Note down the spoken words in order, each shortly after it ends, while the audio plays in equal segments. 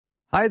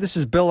Hi, this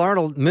is Bill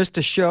Arnold. Missed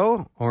a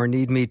show or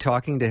need me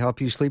talking to help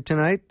you sleep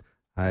tonight?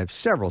 I have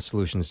several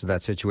solutions to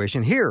that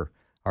situation. Here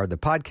are the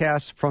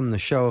podcasts from the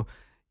show.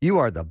 You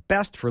are the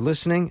best for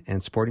listening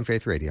and supporting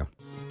Faith Radio.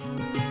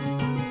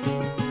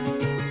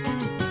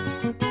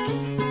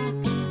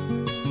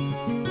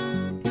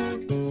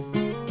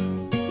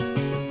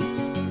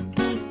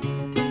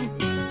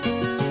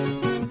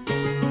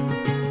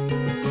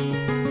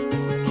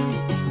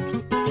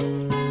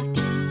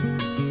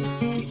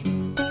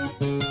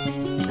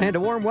 And a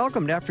warm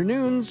welcome to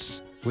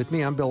Afternoons. With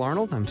me, I'm Bill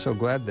Arnold. I'm so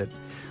glad that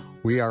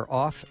we are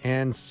off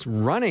and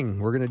running.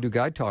 We're going to do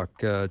Guide Talk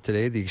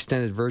today, the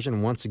extended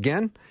version once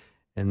again.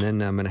 And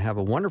then I'm going to have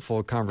a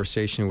wonderful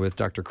conversation with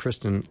Dr.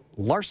 Kristen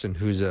Larson,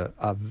 who's a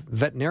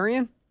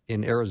veterinarian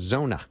in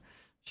Arizona.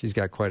 She's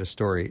got quite a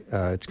story.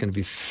 It's going to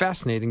be a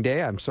fascinating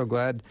day. I'm so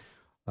glad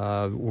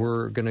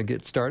we're going to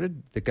get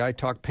started. The Guide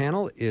Talk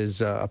panel is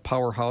a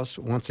powerhouse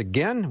once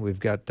again. We've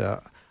got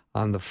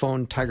on the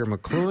phone Tiger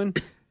McLuen.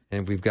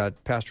 And we've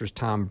got Pastors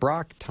Tom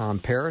Brock, Tom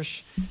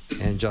Parrish,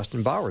 and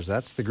Justin Bowers.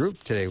 That's the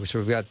group today. So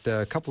we've got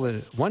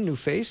one new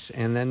face,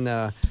 and then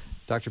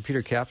Dr.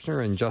 Peter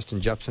Kapsner and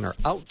Justin Jepson are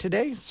out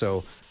today.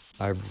 So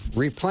I've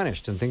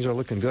replenished, and things are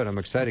looking good. I'm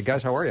excited.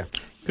 Guys, how are you?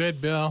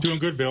 Good, Bill. Doing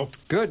good, Bill.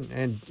 Good.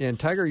 And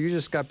Tiger, you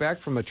just got back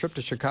from a trip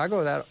to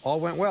Chicago. That all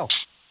went well.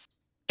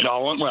 It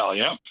all went well,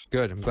 yeah.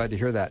 Good. I'm glad to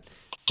hear that.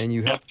 And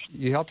you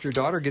helped your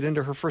daughter get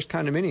into her first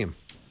condominium.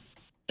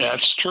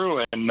 That's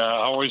true, and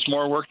always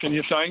more work than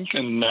you think,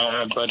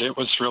 but it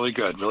was really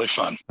good, really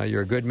fun.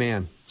 You're a good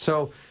man.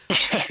 So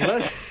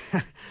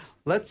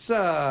let's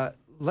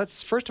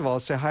first of all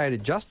say hi to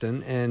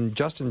Justin, and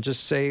Justin,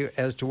 just say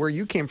as to where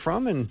you came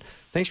from, and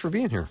thanks for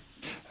being here.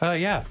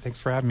 Yeah, thanks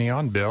for having me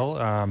on, Bill.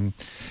 I'm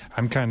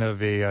kind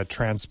of a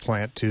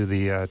transplant to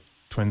the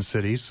Twin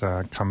Cities.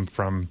 Come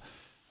from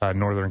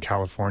Northern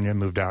California,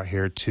 moved out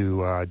here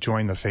to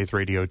join the Faith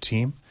Radio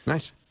team.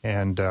 Nice.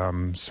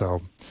 And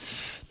so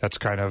that's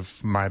kind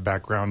of my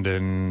background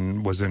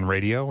was in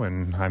radio,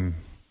 and I'm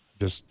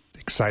just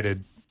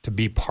excited to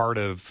be part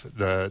of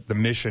the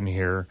mission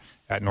here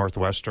at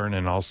Northwestern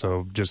and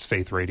also just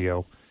Faith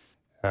Radio.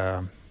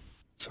 So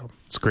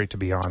it's great to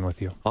be on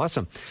with you.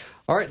 Awesome.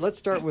 All right, let's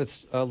start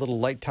with a little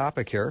light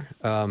topic here.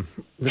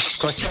 This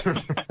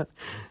question,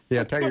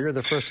 yeah, Tiger, you're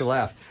the first to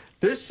laugh.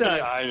 This,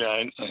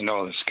 I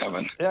know this is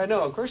coming. Yeah, I know,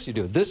 of course you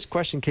do. This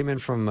question came in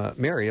from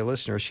Mary, a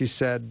listener. She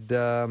said,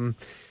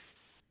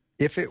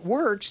 if it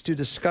works to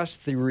discuss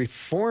the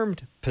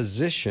Reformed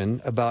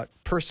position about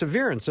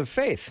perseverance of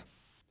faith,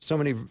 so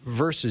many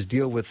verses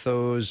deal with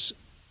those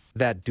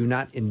that do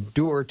not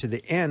endure to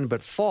the end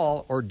but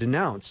fall or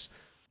denounce,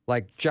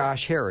 like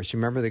Josh Harris. You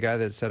remember the guy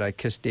that said, I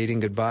kissed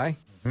dating goodbye?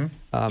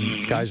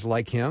 Mm-hmm. Guys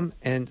like him.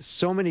 And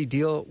so many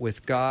deal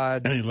with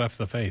God. And he left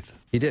the faith.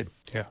 He did.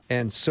 Yeah.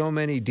 And so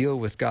many deal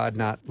with God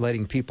not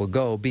letting people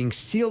go, being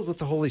sealed with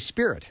the Holy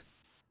Spirit.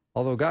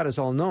 Although God is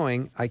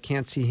all-knowing, I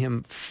can't see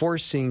him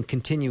forcing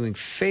continuing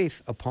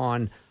faith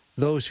upon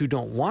those who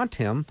don't want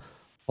him,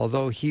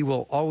 although he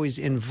will always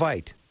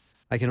invite.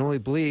 I can only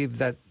believe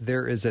that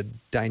there is a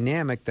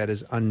dynamic that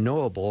is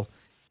unknowable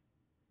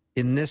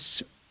in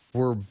this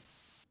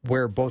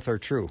where both are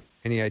true.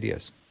 Any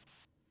ideas?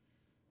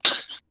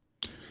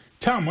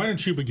 Tom, why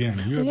don't you begin?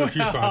 You have a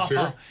few thoughts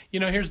here.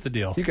 Here's the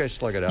deal. You guys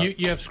slug it out.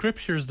 You have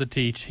scriptures that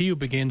teach, he who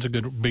began a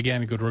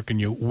good work in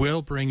you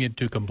will bring it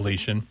to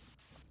completion.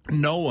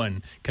 No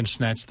one can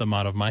snatch them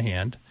out of my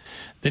hand.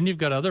 Then you've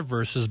got other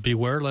verses,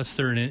 beware lest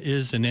there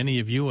is in any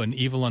of you an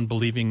evil,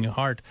 unbelieving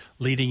heart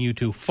leading you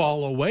to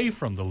fall away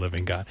from the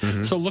living God.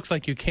 Mm-hmm. So it looks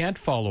like you can't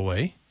fall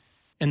away.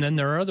 And then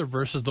there are other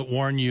verses that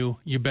warn you,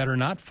 you better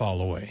not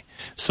fall away.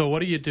 So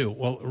what do?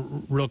 Well,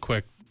 real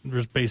quick,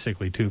 there's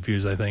basically two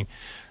views, I think.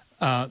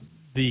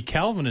 The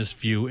Calvinist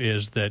view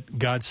is that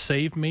God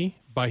saved me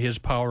by his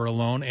power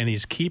alone, and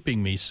he's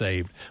keeping me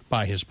saved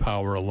by his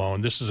power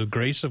alone. This is the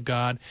grace of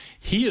God.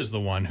 He is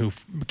the one who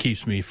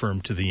keeps me firm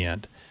to the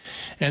end.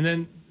 And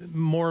then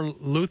more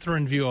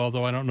Lutheran view,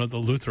 although I don't know that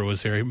Luther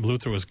was here.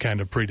 Luther was kind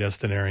of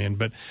predestinarian,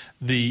 but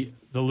the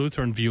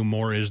Lutheran view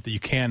more is that you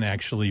can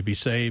actually be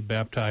saved,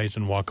 baptized,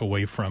 and walk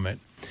away from it.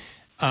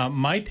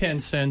 My 10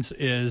 cents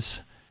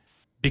is,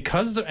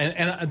 because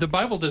the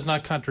Bible does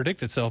not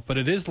contradict itself, but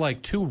it is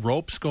like two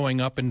ropes going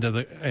up into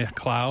the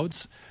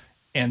clouds,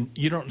 and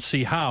you don't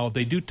see how.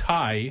 They do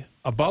tie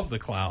above the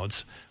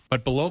clouds,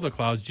 but below the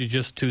clouds you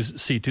just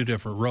see two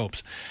different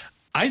ropes.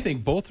 I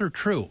think both are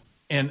true,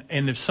 and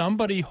if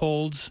somebody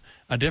holds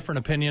a different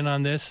opinion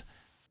on this,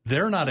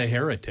 they're not a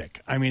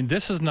heretic. I mean,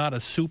 this is not a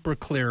super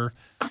clear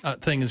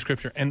thing in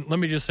Scripture. And let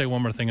me just say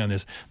one more thing on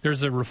this.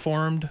 There's a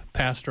Reformed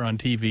pastor on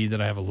TV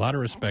that I have a lot of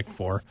respect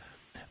for,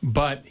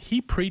 but he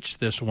preached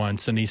this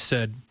once, and he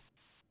said,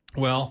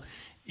 well,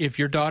 if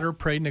your daughter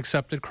prayed and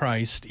accepted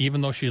Christ,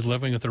 even though she's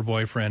living with her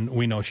boyfriend,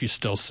 we know she's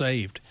still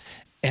saved.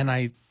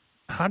 And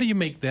how do you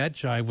make that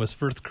jive with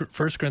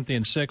 1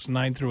 Corinthians 6,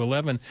 9 through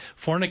 11?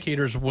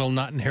 Fornicators will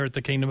not inherit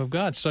the kingdom of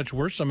God. Such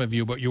were some of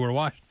you, but you were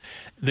washed.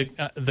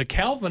 The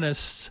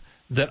Calvinists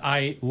that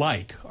I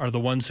like are the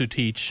ones who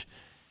teach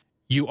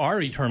you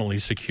are eternally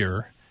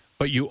secure,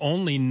 but you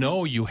only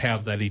know you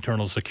have that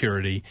eternal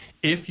security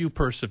if you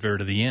persevere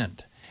to the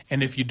end.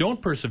 And if you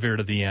don't persevere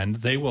to the end,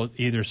 they will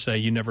either say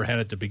you never had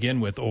it to begin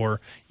with, or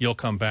you'll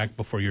come back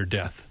before your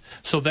death.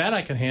 So that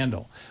I can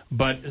handle.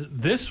 But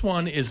this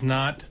one is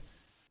not,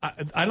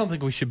 I don't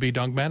think we should be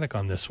dogmatic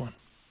on this one.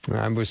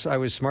 I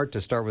was smart to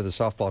start with a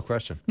softball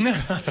question.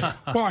 Well,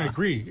 I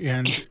agree.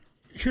 And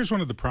here's one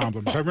of the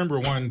problems. I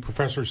remember one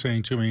professor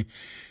saying to me,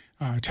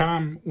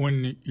 Tom,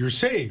 when you're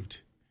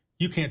saved,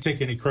 you can't take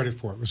any credit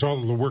for it. It was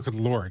all the work of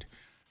the Lord.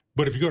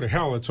 But if you go to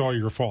hell, it's all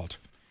your fault.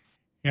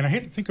 And I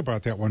had to think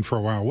about that one for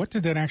a while. What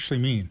did that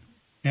actually mean?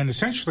 And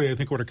essentially, I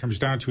think what it comes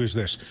down to is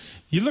this.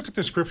 You look at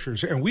the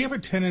Scriptures, and we have a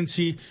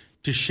tendency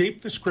to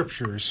shape the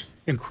Scriptures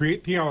and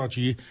create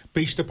theology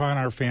based upon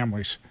our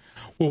families.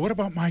 Well, what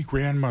about my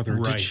grandmother?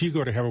 Right. Did she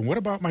go to heaven? What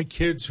about my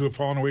kids who have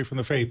fallen away from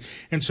the faith?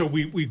 And so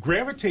we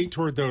gravitate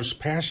toward those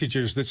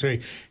passages that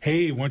say,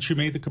 hey, once you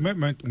made the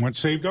commitment, once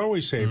saved,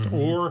 always saved. Mm-hmm.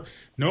 Or,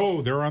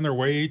 no, they're on their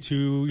way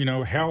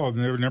to, hell, and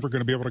they're never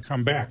going to be able to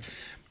come back.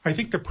 I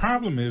think the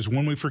problem is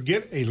when we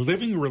forget a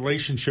living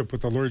relationship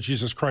with the Lord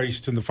Jesus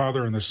Christ and the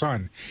Father and the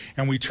Son,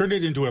 and we turn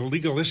it into a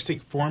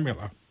legalistic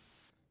formula,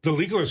 the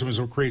legalism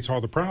is what creates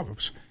all the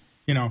problems.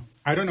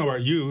 I don't know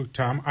about you,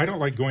 Tom. I don't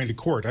like going to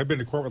court. I've been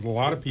to court with a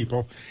lot of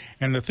people,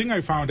 and the thing I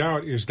found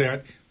out is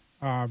that,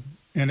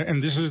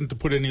 and this isn't to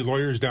put any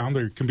lawyers down,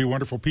 they can be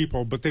wonderful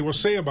people, but they will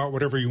say about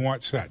whatever you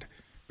want said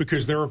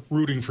because they're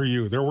rooting for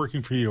you. They're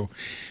working for you.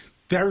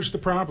 There's the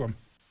problem.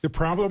 The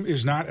problem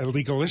is not a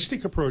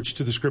legalistic approach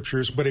to the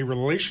Scriptures, but a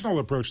relational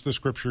approach to the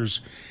Scriptures,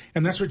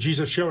 and that's what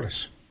Jesus showed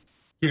us.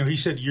 He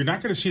said, you're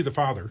not going to see the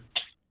Father.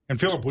 And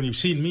Philip, when you've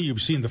seen me,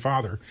 you've seen the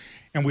Father.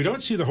 And we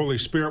don't see the Holy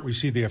Spirit. We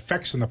see the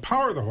effects and the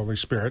power of the Holy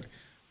Spirit.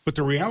 But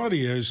the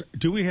reality is,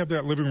 do we have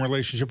that living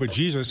relationship with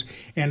Jesus?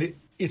 And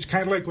it's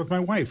kind of like with my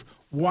wife.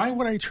 Why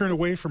would I turn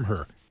away from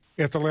her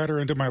at the latter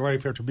end of my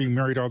life after being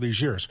married all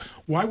these years?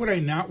 Why would I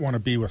not want to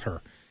be with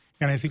her?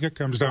 And I think it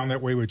comes down that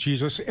way with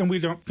Jesus, and we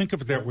don't think of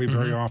it that way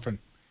very often.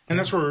 And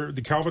that's where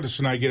the Calvinists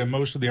and I get in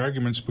most of the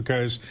arguments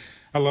because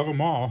I love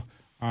them all,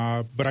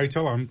 but I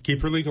tell them,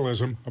 keep your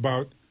legalism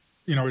about,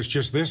 it's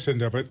just this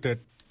end of it, that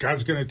God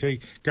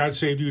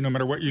saved you no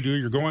matter what you do,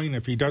 you're going, and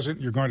if he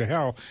doesn't, you're going to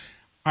hell.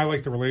 I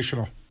like the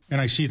relational, and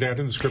I see that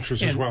in the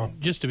Scriptures as well.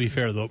 Just to be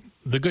fair, though,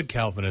 the good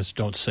Calvinists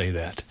don't say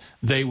that.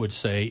 They would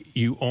say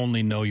you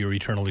only know you're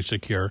eternally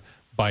secure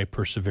by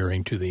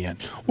persevering to the end.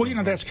 Well,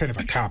 that's kind of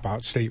a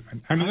cop-out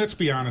statement. I mean, let's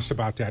be honest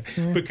about that.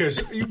 Because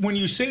when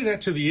you say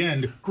that to the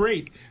end,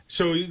 great.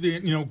 So,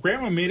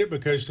 Grandma made it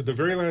because the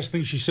very last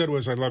thing she said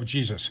was, I love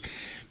Jesus.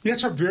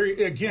 That's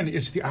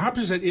it's the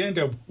opposite end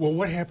of, well,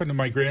 what happened to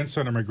my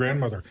grandson or my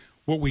grandmother?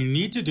 What we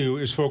need to do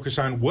is focus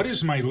on what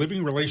is my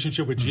living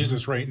relationship with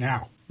Jesus right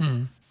now.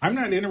 Mm-hmm. I'm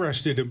not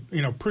interested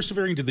in,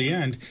 persevering to the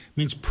end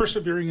means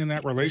persevering in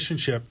that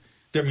relationship.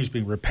 That means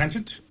being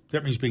repentant.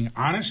 That means being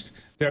honest.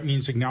 That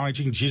means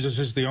acknowledging Jesus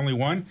is the only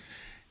one.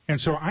 And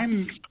so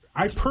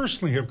I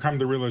personally have come to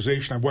the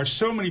realization, I've watched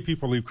so many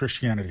people leave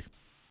Christianity.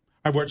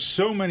 I've watched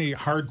so many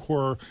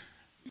hardcore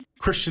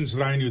Christians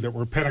that I knew that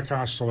were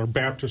Pentecostal or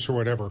Baptist or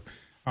whatever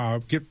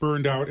get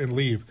burned out and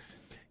leave.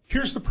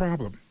 Here's the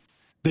problem.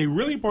 They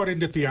really bought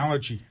into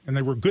theology, and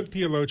they were good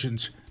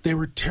theologians. They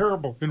were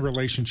terrible in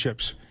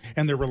relationships,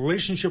 and their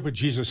relationship with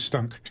Jesus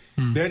stunk.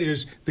 That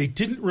is, they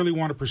didn't really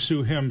want to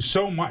pursue him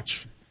so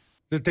much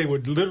that they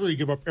would literally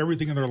give up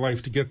everything in their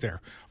life to get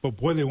there. But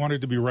boy, they wanted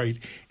to be right.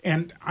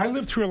 And I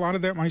lived through a lot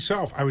of that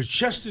myself. I was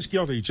just as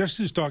guilty, just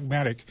as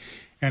dogmatic.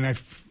 And I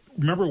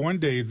remember one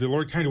day the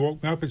Lord kind of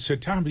woke me up and said,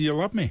 Tom, do you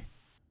love me?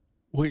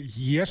 Well,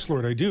 yes,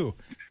 Lord, I do.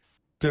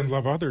 Then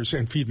love others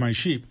and feed my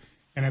sheep.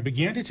 And I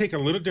began to take a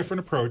little different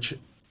approach.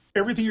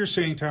 Everything you're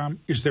saying, Tom,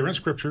 is there in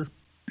Scripture.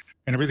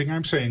 And everything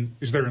I'm saying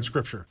is there in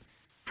Scripture.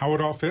 How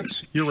it all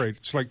fits? You're right.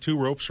 It's like 2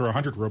 ropes or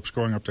 100 ropes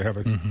going up to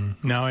heaven.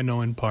 Mm-hmm. Now I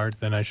know in part,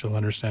 then I shall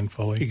understand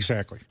fully.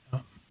 Exactly.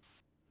 Oh.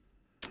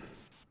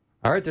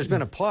 All right, there's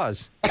been a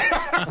pause.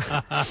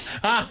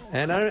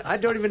 And I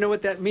don't even know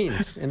what that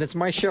means. And it's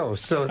my show,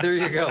 so there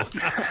you go.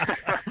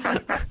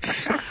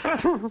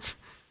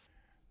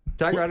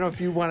 Tiger, I don't know if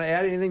you want to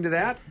add anything to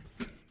that?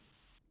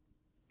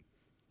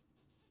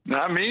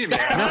 Not me, man.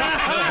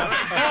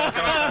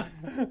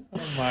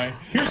 Oh, my.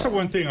 Here's the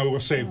one thing I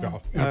will say,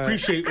 Bill. I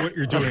appreciate what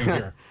you're doing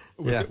here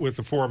with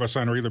the 4 of us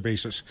on a regular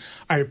basis.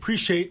 I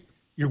appreciate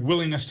your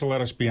willingness to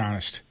let us be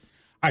honest.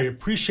 I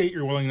appreciate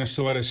your willingness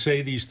to let us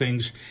say these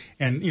things.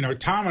 And,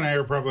 Tom and I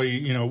are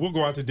probably, we'll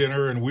go out to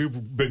dinner, and we've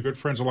been good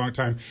friends a long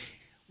time.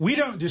 We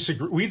don't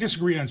disagree. We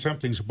disagree on some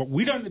things, but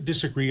we don't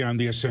disagree on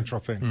the essential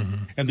thing.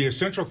 Mm-hmm. And the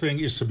essential thing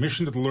is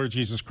submission to the Lord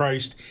Jesus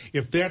Christ.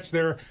 If that's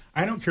there,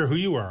 I don't care who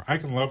you are. I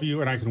can love you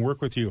and I can work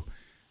with you.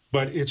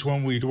 But it's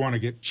when we want to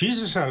get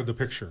Jesus out of the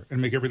picture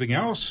and make everything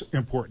else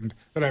important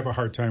that I have a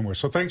hard time with.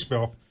 So thanks,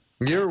 Bill.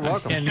 You're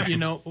welcome. And,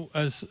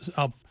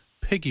 I'll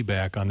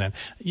piggyback on that.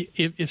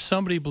 If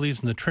somebody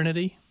believes in the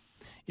Trinity,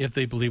 if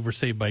they believe we're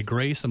saved by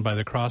grace and by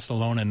the cross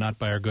alone and not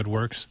by our good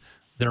works,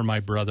 they're my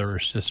brother or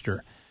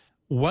sister.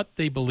 What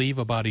they believe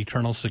about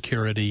eternal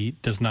security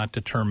does not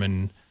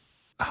determine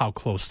how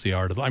close they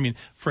are to the. I mean,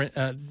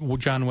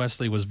 John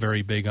Wesley was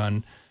very big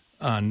on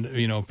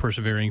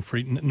persevering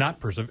free.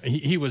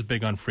 He was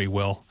big on free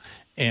will,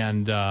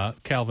 and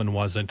Calvin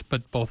wasn't.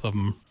 But both of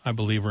them, I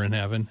believe, are in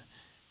heaven.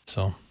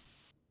 So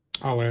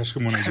I'll ask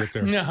him when I get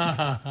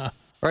there.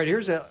 All right,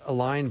 here's a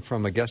line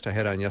from a guest I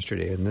had on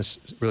yesterday, and this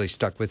really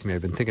stuck with me.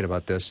 I've been thinking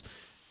about this,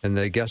 and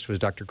the guest was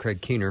Dr.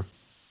 Craig Keener,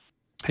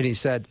 and he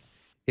said,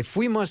 if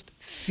we must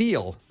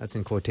feel, that's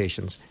in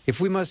quotations, if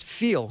we must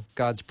feel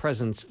God's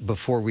presence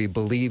before we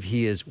believe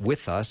he is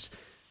with us,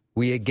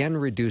 we again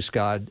reduce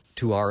God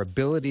to our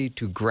ability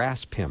to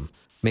grasp him,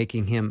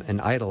 making him an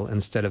idol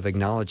instead of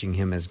acknowledging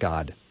him as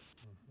God.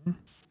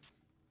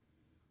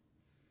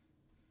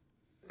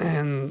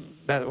 And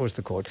that was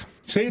the quote.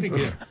 Say it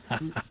again.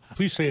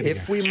 Please say it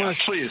again.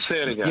 Please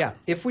say it again. Yeah,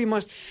 if we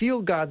must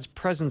feel God's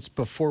presence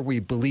before we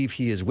believe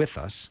he is with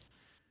us,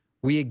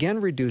 we again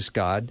reduce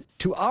God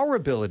to our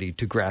ability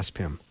to grasp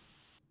him,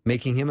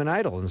 making him an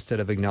idol instead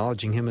of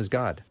acknowledging him as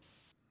God.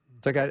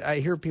 It's like I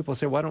hear people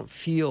say, well, I don't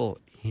feel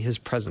his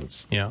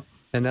presence. Yeah.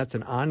 And that's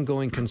an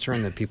ongoing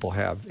concern that people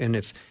have. And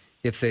if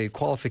the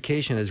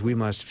qualification is we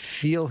must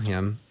feel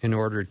him in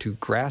order to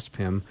grasp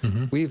him,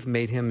 we've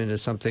made him into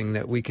something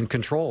that we can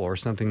control or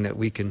something that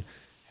we can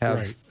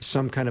have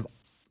some kind of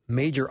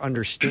major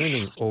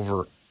understanding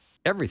over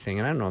everything.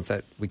 And I don't know if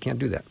we can't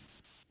do that.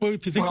 Well,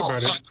 if you think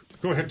about it,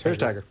 go ahead, Tiger. Here's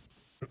Tiger.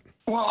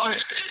 Well, I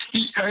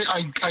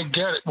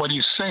get what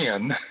he's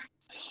saying,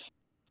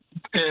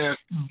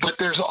 but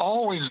there's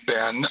always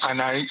been,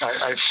 and I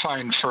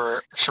find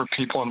for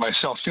people and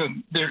myself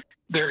too,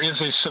 there is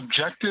a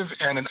subjective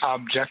and an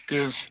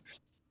objective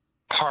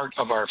part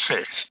of our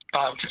faith.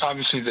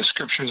 Obviously, the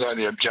scriptures are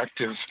the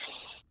objective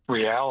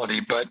reality,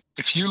 but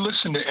if you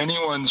listen to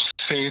anyone's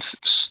faith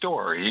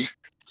story,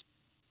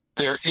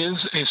 there is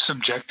a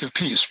subjective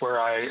piece where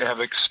I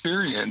have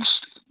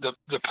experienced the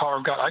power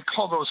of God. I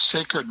call those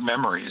sacred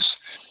memories.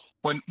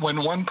 When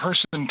one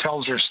person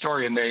tells their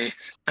story and they,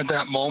 at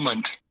that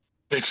moment,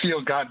 they feel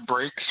God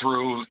break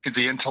through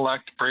the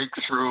intellect, break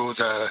through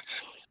the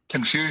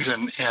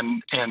confusion,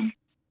 and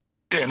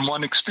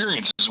one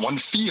experiences,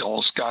 one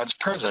feels God's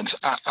presence.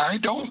 I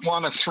don't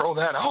want to throw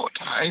that out.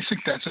 I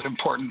think that's an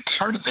important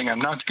part of the thing.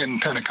 I'm not getting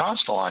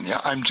Pentecostal on you.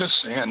 I'm just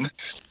saying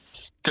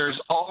there's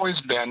always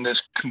been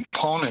this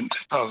component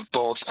of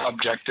both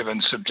objective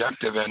and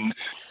subjective, and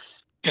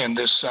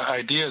this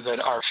idea that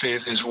our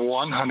faith is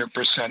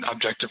 100%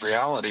 objective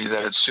reality,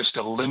 that it's just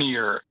a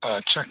linear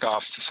check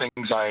off the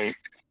things I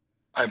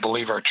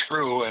believe are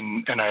true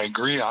and I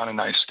agree on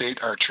and I state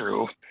are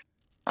true,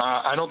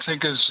 I don't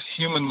think is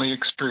humanly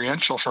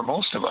experiential for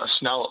most of us.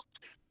 Now,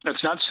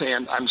 that's not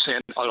saying I'm saying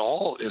it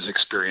all is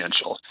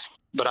experiential,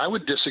 but I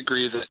would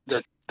disagree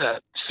that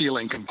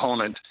feeling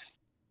component,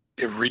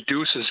 it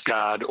reduces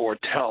God or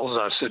tells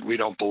us that we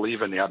don't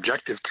believe in the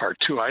objective part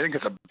too. I think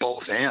it's a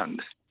both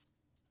and.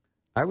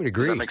 I would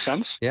agree. Does that make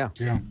sense? Yeah.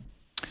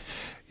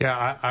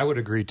 Yeah, I would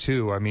agree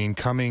too. I mean,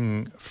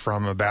 coming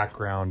from a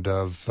background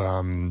of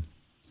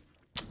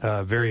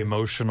very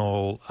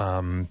emotional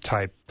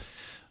type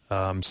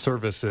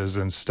services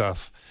and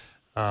stuff,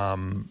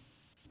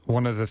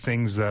 one of the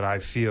things that I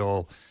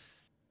feel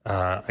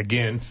that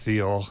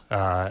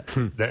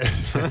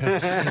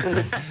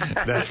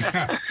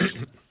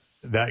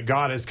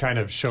God has kind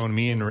of shown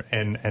me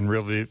and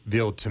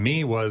revealed to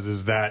me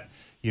is that,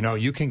 you know,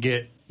 you can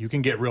get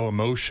real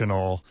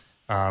emotional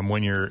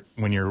when you're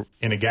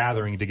in a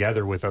gathering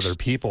together with other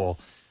people,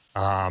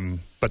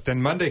 but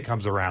then Monday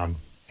comes around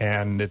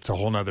and it's a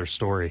whole nother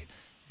story.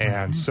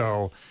 And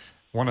so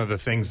one of the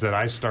things that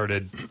I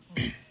started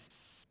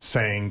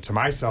saying to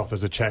myself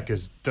as a check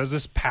is, does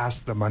this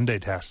pass the Monday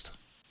test?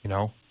 You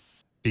know,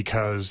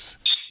 because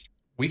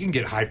we can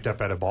get hyped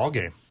up at a ball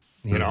game,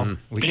 you know,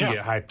 we can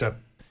get hyped up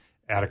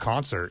at a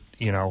concert,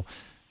 you know,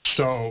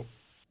 so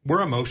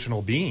we're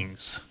emotional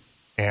beings.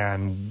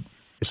 And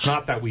it's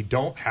not that we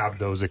don't have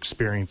those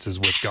experiences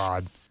with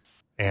God,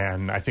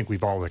 and I think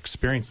we've all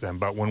experienced them,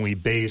 but when we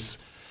base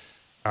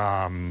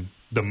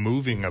the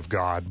moving of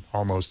God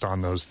almost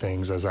on those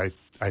things, as I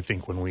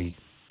think when we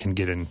can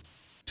get into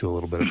a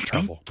little bit of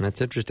trouble.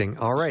 That's interesting.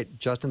 All right,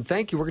 Justin,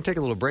 thank you. We're going to take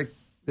a little break.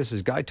 This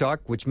is Guy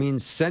Talk, which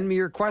means send me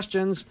your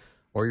questions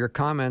or your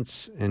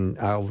comments, and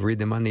I'll read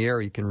them on the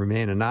air. You can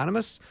remain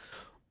anonymous,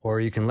 or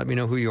you can let me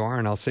know who you are,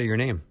 and I'll say your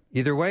name.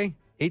 Either way,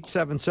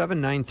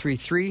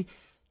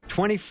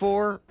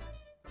 877-933-2484,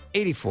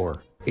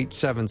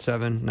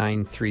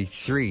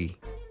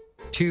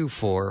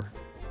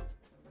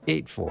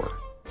 877-933-2484.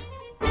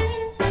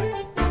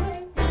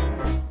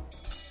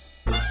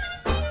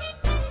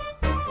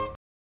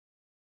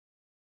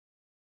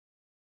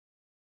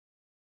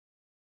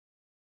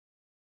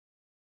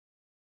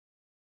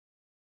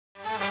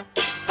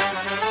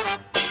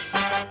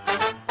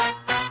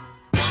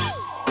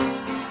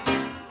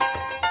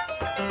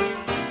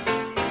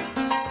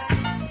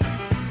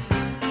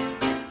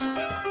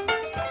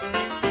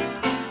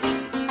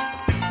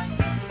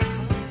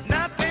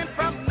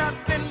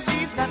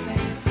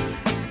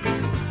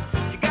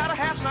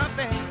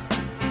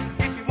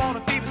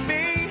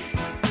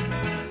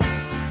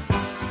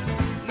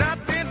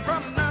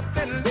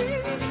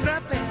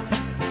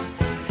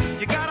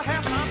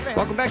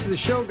 Welcome back to the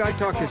show. Guy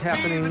Talk is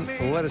happening.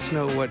 Let us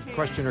know what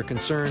question or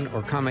concern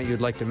or comment you'd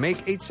like to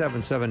make.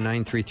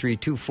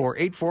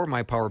 877-933-2484.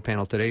 My power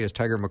panel today is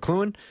Tiger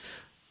McLuen,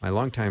 my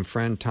longtime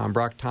friend Tom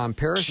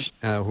Parrish,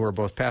 who are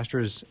both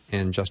pastors,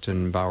 and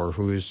Justin Bauer,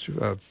 who is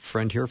a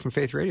friend here from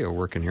Faith Radio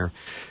working here.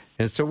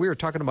 And so we were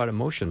talking about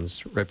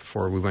emotions right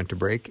before we went to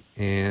break,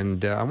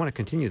 and I want to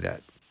continue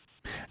that.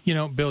 You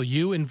know, Bill,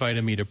 you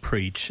invited me to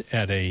preach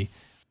at a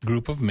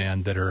group of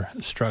men that are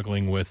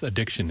struggling with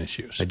addiction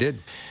issues. I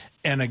did.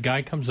 And a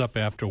guy comes up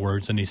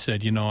afterwards and he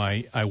said, you know,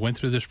 I went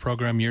through this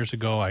program years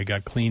ago. I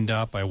got cleaned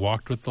up. I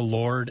walked with the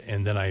Lord,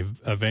 and then I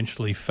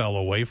eventually fell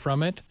away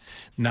from it.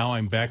 Now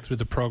I'm back through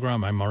the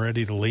program. I'm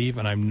ready to leave,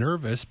 and I'm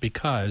nervous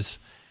because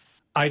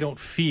I don't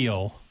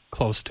feel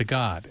close to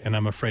God, and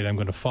I'm afraid I'm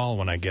going to fall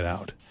when I get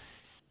out.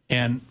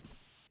 And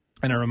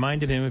I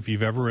reminded him, if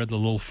you've ever read the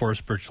Little Four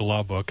Spiritual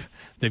Law book,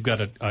 they've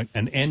got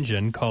an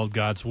engine called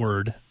God's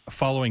Word.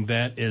 Following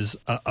that is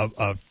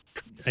a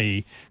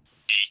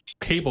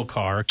cable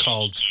car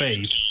called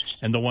faith,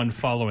 and the one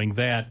following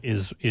that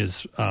is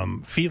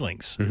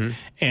feelings. Mm-hmm.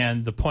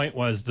 And the point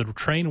was the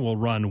train will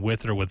run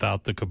with or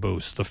without the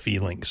caboose, the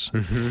feelings.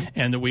 Mm-hmm.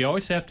 And that we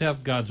always have to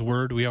have God's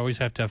Word, we always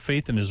have to have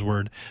faith in His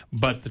Word,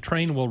 but the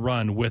train will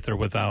run with or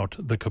without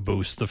the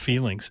caboose, the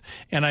feelings.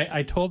 And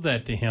I told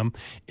that to him.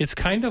 It's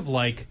kind of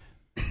like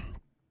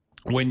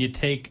when you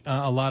take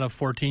a lot of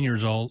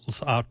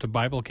 14-year-olds out to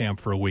Bible camp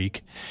for a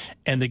week,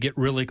 and they get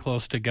really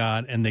close to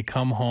God, and they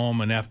come home,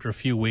 and after a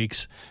few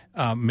weeks,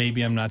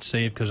 maybe I'm not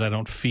saved because I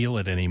don't feel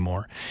it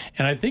anymore.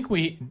 And I think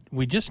we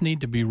just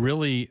need to be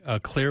really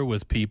clear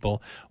with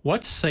people.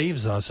 What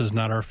saves us is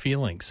not our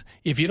feelings.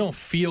 If you don't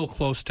feel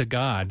close to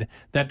God,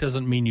 that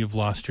doesn't mean you've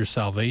lost your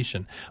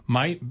salvation.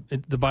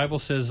 The Bible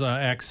says,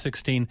 Acts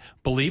 16,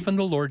 believe in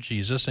the Lord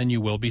Jesus and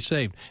you will be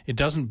saved. It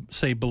doesn't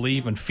say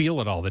believe and feel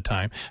it all the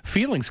time.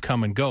 Feelings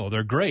come and go.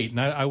 They're great, and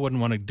I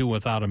wouldn't want to do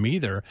without them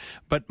either.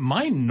 But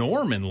my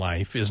norm in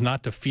life is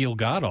not to feel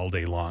God all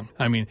day long.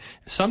 I mean,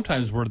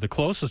 sometimes we're the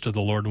closest to the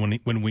Lord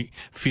when we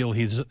feel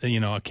He's,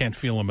 I can't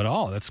feel Him at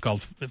all. That's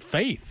called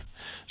faith.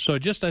 So I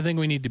think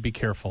we need to be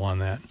careful on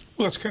that.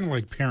 Well, it's kind of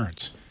like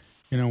parents.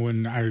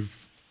 When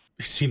I've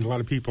seen a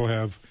lot of people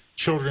have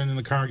children in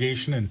the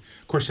congregation, and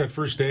of course that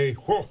first day,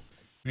 whoa,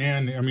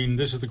 man,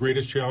 this is the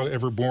greatest child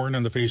ever born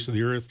on the face of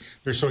the earth.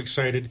 They're so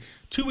excited.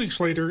 2 weeks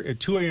later at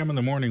 2 a.m. in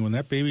the morning, when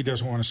that baby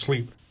doesn't want to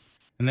sleep,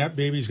 and that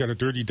baby's got a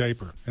dirty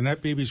diaper, and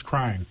that baby's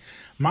crying,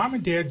 mom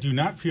and dad do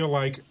not feel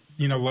like,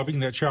 loving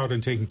that child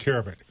and taking care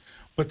of it.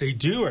 But they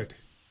do it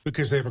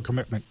because they have a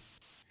commitment.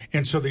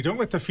 And so they don't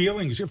let the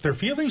feelings, if their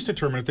feelings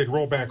determine it, they'd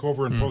roll back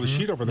over and pull the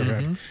sheet over their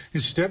head.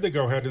 Instead, they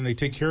go ahead and they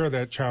take care of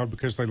that child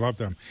because they love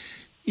them.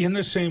 In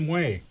the same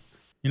way,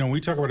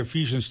 we talk about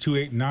Ephesians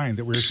 2:8-9,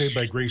 that we're saved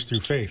by grace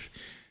through faith.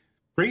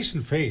 Grace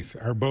and faith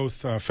are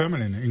both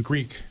feminine in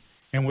Greek.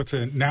 And with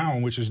the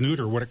noun, which is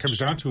neuter, what it comes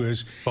down to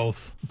is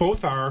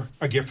both are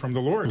a gift from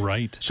the Lord.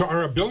 Right. So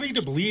our ability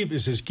to believe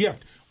is His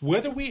gift.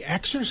 Whether we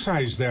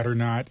exercise that or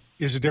not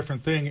is a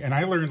different thing. And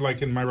I learned,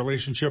 like in my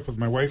relationship with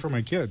my wife or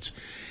my kids,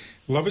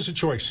 love is a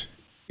choice.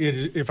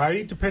 If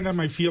I depend on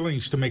my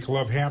feelings to make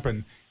love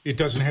happen, it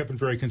doesn't happen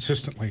very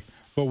consistently.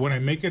 But when I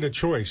make it a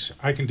choice,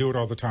 I can do it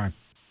all the time.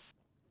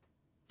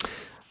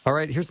 All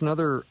right, here's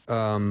another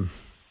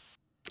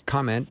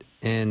comment.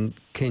 And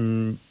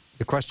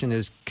the question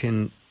is,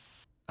 can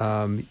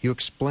you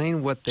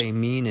explain what they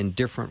mean in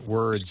different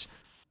words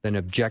than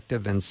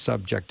objective and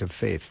subjective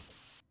faith?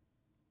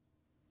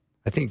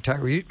 I think,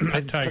 Tiger, you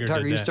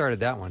started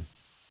that one.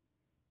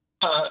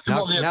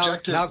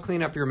 Now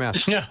clean up your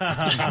mess. Yeah,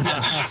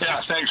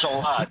 thanks a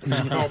lot.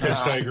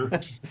 Tiger.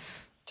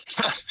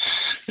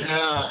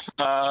 Yeah.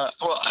 Well,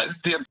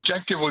 the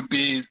objective would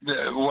be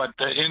what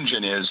the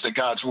engine is, the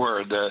God's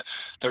Word, the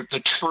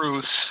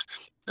truth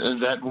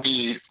that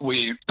we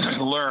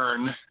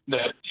learn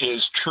that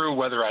is true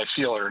whether I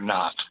feel it or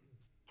not.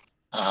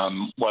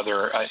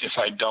 If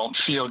I don't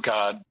feel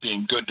God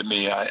being good to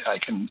me, I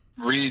can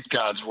read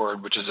God's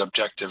Word, which is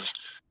objective,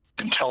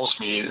 and tells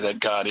me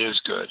that God is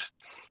good.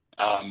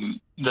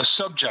 The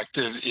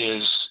subjective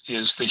is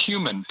the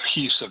human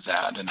piece of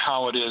that, and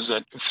how it is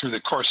that through the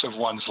course of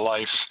one's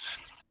life,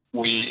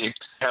 we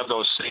have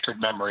those sacred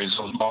memories,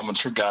 those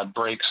moments where God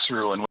breaks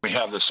through, and we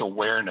have this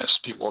awareness.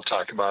 People will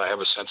talk about, I have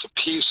a sense of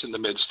peace in the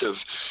midst of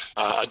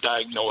a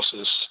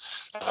diagnosis.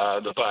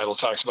 The Bible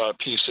talks about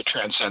peace that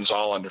transcends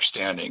all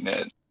understanding,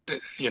 that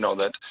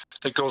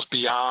goes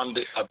beyond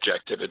the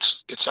objective.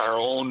 It's our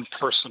own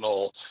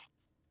personal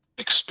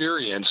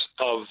experience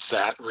of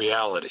that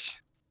reality.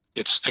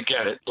 It's,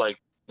 again, like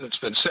it's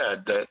been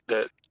said, that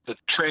the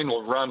train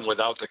will run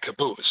without the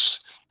caboose.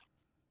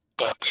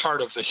 But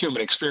part of the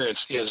human experience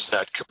is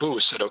that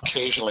caboose that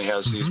occasionally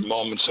has these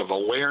moments of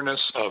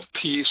awareness, of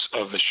peace,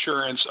 of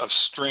assurance, of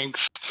strength,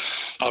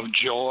 of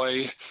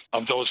joy,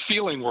 of those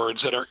feeling words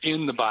that are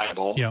in the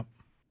Bible. Yep.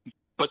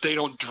 But they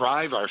don't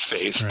drive our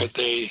faith, right. But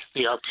they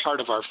are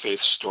part of our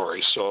faith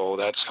story. So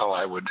that's how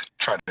I would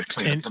try to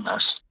clean up the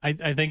mess.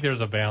 I think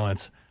there's a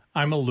balance.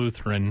 I'm a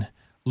Lutheran.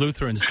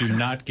 Lutherans do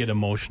not get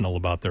emotional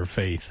about their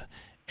faith.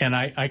 And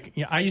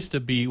I used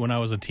to be, when I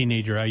was a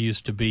teenager, I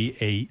used to be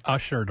a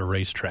usher at a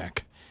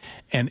racetrack.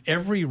 And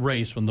every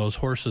race, when those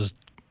horses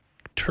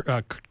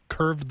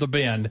curved the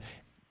bend,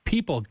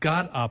 people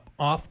got up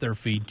off their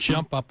feet,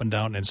 jump up and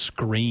down, and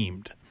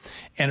screamed.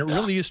 And it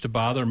really used to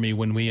bother me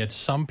when we had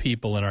some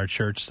people in our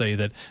church say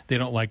that they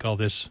don't like all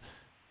this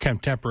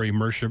contemporary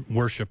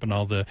worship and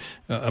all the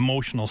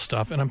emotional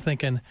stuff. And I'm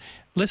thinking,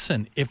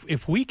 listen,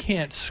 if we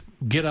can't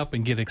get up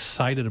and get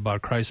excited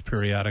about Christ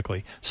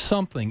periodically,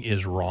 something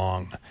is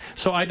wrong.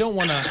 So I don't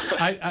want to,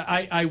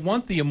 I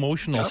want the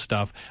emotional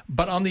stuff.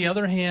 But on the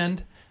other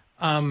hand,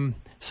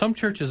 some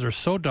churches are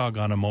so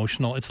doggone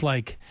emotional, it's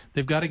like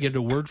they've got to get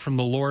a word from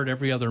the Lord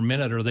every other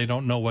minute or they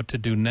don't know what to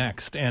do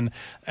next. And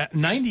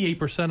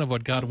 98% of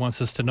what God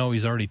wants us to know,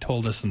 He's already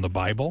told us in the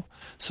Bible.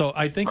 So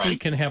I think we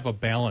can have a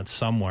balance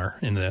somewhere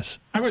in this.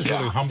 I was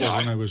really humbled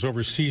when I was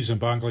overseas in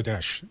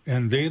Bangladesh,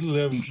 and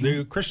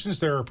the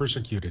Christians there are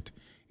persecuted.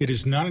 It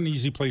is not an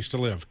easy place to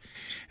live.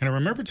 And I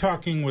remember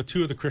talking with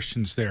two of the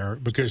Christians there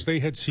because they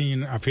had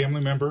seen a family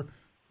member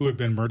who had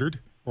been murdered,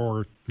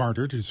 or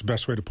martyred is the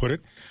best way to put it.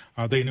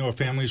 They knew of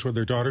families where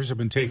their daughters have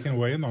been taken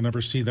away and they'll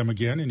never see them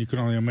again, and you can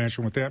only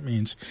imagine what that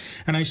means.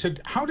 And I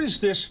said, how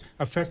does this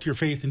affect your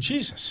faith in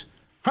Jesus?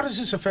 How does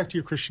this affect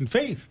your Christian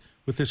faith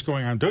with this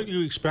going on? Don't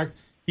you expect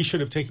He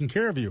should have taken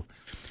care of you?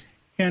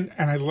 And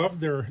I loved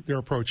their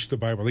approach to the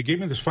Bible. They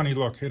gave me this funny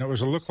look, and it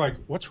was a look like,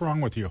 what's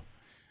wrong with you?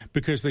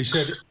 Because they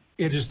said,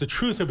 it is the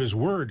truth of His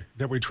Word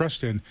that we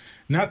trust in,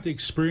 not the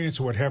experience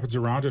of what happens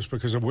around us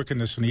because of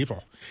wickedness and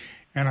evil.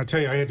 And I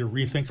tell you, I had to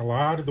rethink a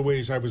lot of the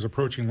ways I was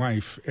approaching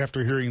life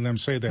after hearing them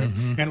say that,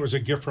 and it was a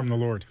gift from the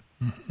Lord.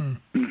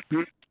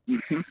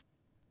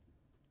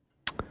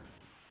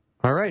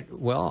 All right.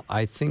 Well,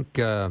 I think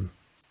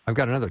I've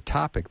got another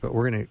topic, but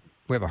we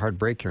have a hard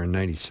break here in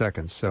 90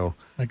 seconds. So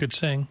I could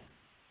sing.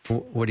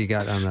 What do you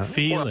got on the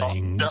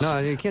feelings? No,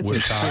 you can't say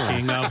We're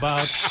talking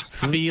about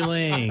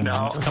feelings.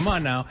 No. Come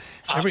on now,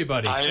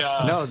 everybody.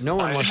 No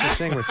one wants to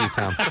sing with you,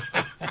 Tom.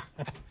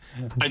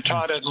 I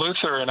taught at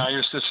Luther, and I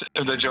used to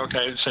the joke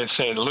I used to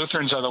say, the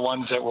Lutherans are the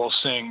ones that will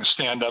sing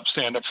stand up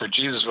for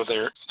Jesus" with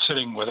their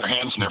sitting with their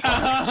hands in their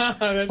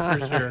pockets.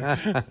 That's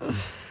for sure.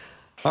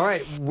 All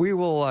right, we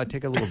will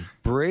take a little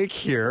break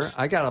here.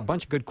 I got a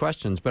bunch of good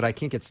questions, but I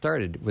can't get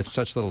started with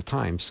such little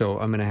time, so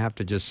I'm going to have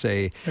to just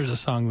say... There's a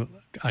song,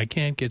 I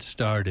Can't Get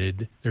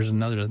Started. There's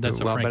another, that's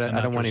a Frank Sinatra but I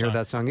don't want to hear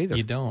that song either.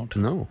 You don't?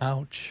 No.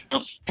 Ouch.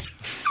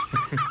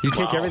 You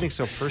take everything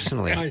so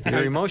personally.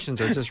 Your emotions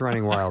are just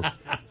running wild.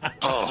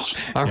 Oh,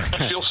 all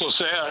right. I feel so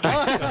sad.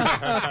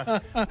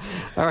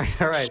 All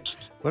right.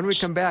 When we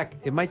come back,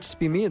 it might just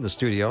be me in the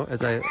studio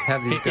as I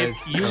have these guys.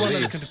 If you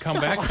want to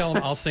come back, tell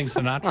them I'll sing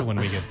Sinatra when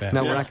we get back.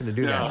 No, we're not going to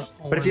do that.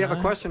 But if you have a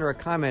question or a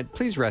comment,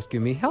 please rescue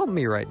me. Help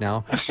me right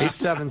now.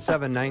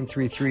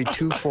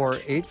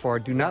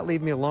 877-933-2484. Do not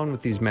leave me alone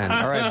with these men.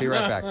 All right, be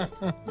right back.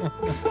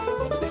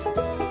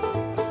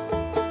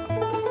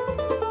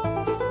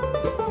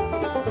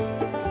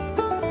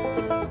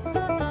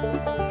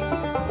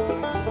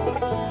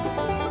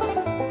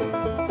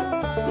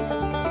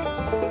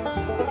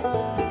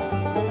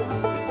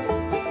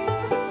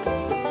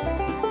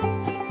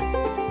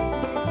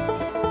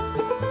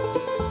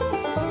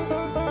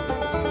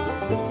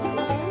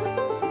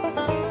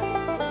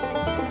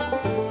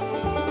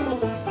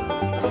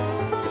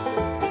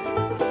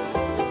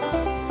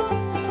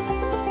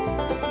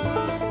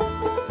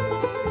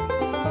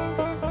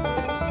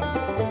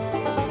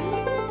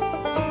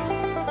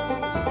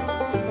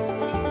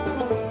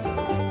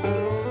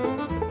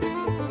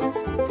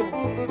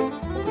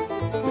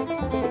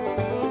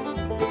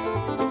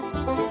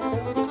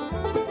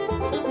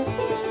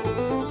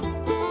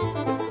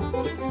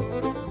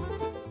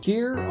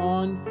 Here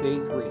on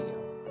Faith Radio.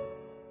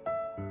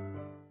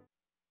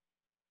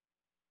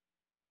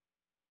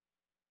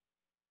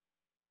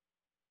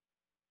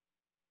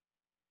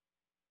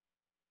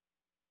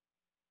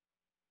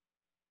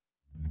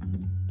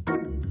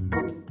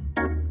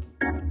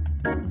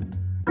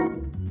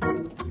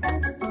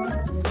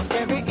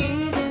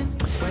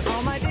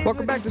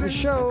 Welcome back to the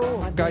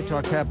show. Guy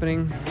Talk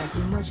happening.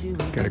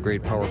 Got a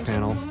great power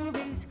panel.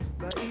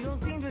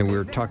 And we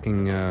were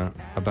talking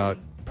about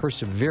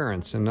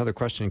perseverance. Another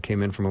question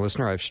came in from a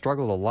listener. I've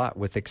struggled a lot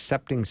with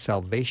accepting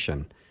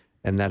salvation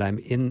and that I'm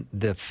in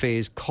the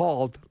phase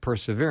called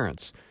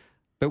perseverance.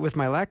 But with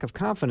my lack of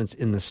confidence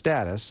in the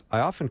status, I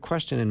often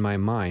question in my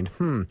mind,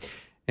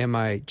 am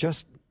I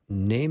just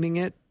naming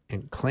it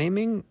and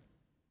claiming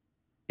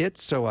it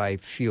so I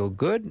feel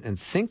good and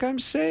think I'm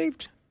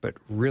saved, but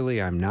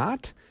really I'm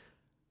not?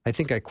 I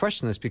think I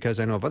question this because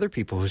I know of other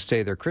people who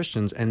say they're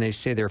Christians and they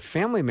say their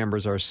family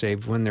members are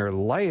saved when their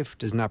life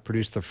does not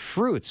produce the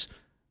fruits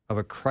of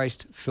a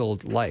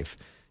Christ-filled life.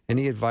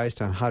 Any advice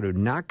on how to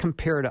not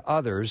compare to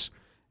others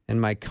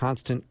and my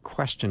constant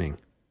questioning?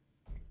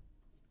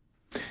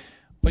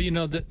 Well, you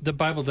know, the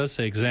Bible does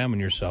say examine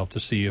yourself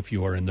to see if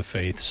you are in the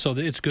faith. So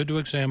it's good to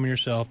examine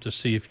yourself to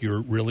see if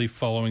you're really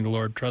following the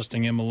Lord,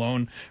 trusting Him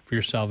alone for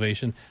your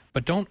salvation.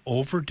 But don't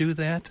overdo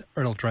that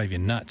or it'll drive you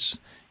nuts.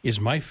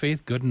 Is my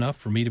faith good enough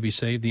for me to be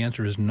saved? The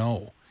answer is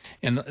no.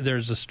 And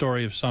there's a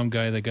story of some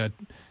guy that got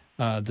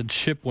the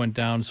ship went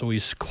down, so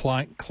he's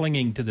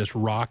clinging to this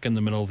rock in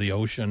the middle of the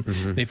ocean.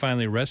 Mm-hmm. They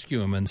finally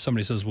rescue him, and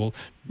somebody says, well,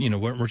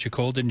 weren't you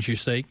cold? Didn't you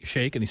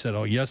shake? And he said,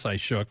 oh, yes, I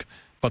shook,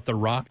 but the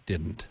rock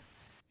didn't.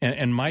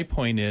 And my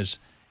point is,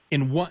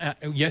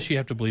 yes, you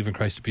have to believe in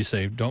Christ to be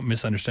saved. Don't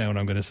misunderstand what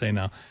I'm going to say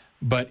now.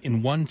 But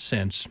in one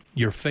sense,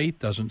 your faith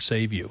doesn't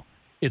save you.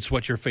 It's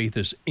what your faith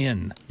is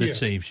in that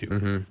saves you.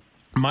 Mm-hmm.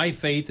 My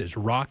faith is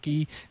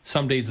rocky.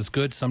 Some days it's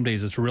good. Some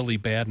days it's really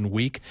bad and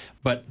weak.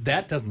 But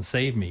that doesn't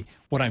save me.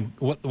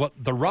 What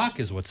the rock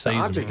is what saves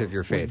me. The object of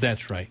your faith.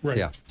 That's right.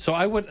 Yeah. So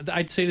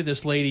I'd say to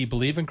this lady,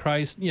 believe in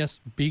Christ. Yes,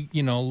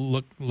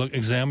 look,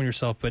 examine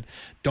yourself, but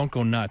don't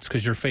go nuts,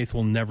 because your faith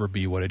will never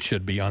be what it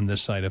should be on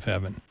this side of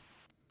heaven.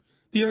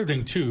 The other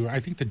thing too, I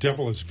think the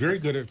devil is very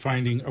good at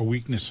finding a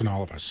weakness in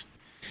all of us,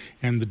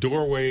 and the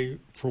doorway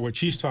for what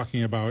she's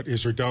talking about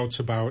is her doubts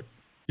about,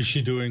 is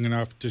she doing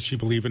enough? Does she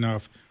believe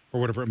enough? Or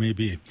whatever it may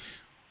be.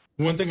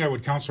 One thing I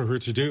would counsel her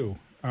to do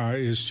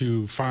is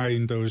to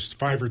find those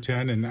 5 or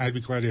 10, and I'd be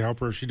glad to help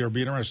her if she'd ever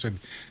be interested,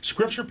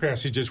 scripture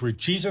passages where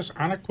Jesus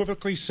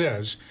unequivocally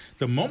says,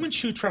 the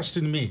moment you trust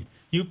in me,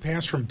 you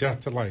pass from death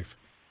to life.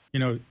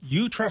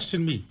 You trust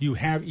in me, you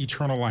have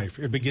eternal life.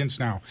 It begins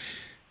now.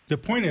 The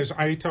point is,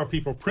 I tell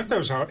people, print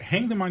those out,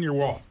 hang them on your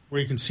wall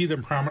where you can see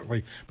them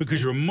prominently,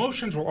 because your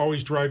emotions will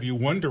always drive you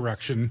one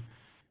direction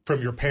from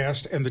your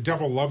past, and the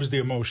devil loves the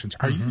emotions.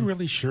 Are you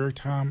really sure,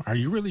 Tom? Are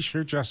you really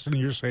sure, Justin,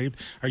 you're saved?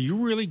 Are you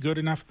really good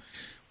enough?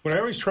 What I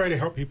always try to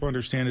help people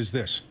understand is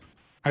this.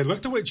 I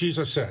looked at what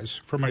Jesus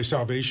says for my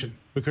salvation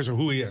because of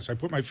who he is. I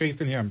put my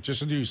faith in him,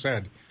 just as you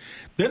said.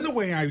 Then the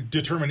way I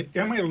determine,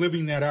 am I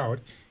living that out,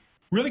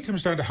 really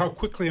comes down to how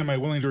quickly am I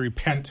willing to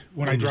repent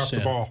when I drop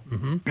the ball,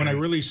 when I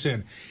really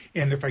sin.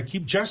 And if I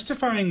keep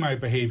justifying my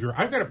behavior,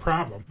 I've got a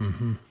problem.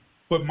 Mm-hmm.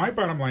 But my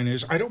bottom line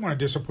is, I don't want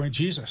to disappoint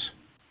Jesus.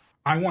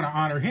 I want to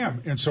honor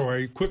him. And so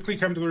I quickly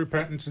come to the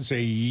repentance and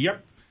say,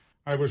 yep,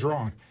 I was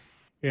wrong.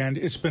 And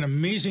it's been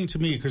amazing to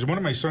me, because one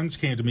of my sons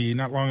came to me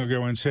not long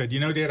ago and said,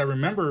 Dad, I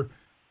remember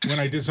when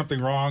I did something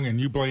wrong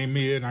and you blamed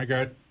me and I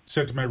got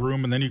sent to my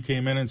room, and then you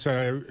came in and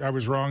said I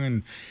was wrong.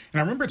 And I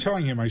remember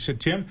telling him, I said,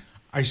 Tim,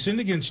 I sinned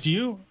against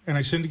you and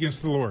I sinned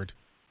against the Lord.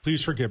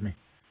 Please forgive me.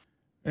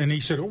 And he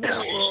said,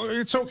 oh,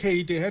 it's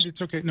okay, Dad.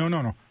 It's okay.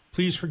 No.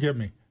 Please forgive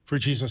me for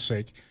Jesus'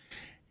 sake.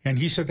 And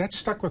he said, that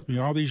stuck with me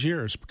all these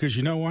years, because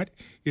you know what?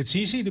 It's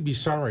easy to be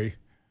sorry,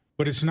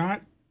 but it's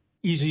not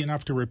easy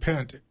enough to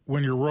repent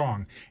when you're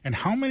wrong. And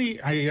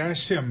I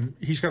asked him,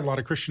 he's got a lot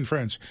of Christian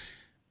friends,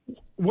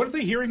 what are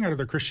they hearing out of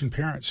their Christian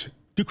parents?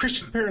 Do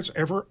Christian parents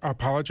ever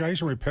apologize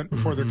and repent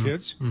before their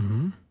kids?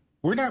 Mm-hmm.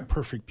 We're not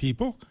perfect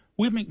people.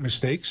 We make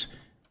mistakes.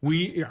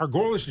 Our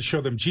goal is to show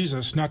them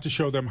Jesus, not to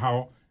show them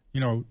how,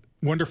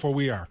 wonderful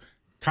we are.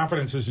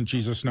 Confidence is in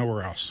Jesus,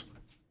 nowhere else.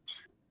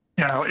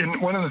 Yeah, and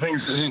one of the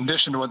things, in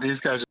addition to what these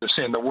guys are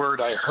saying, the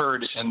word I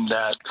heard in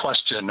that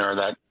question or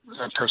that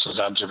person's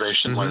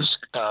observation was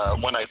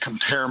when I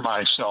compare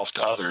myself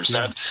to others.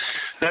 Yeah.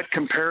 That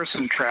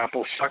comparison trap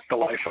will suck the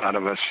life out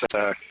of us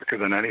quicker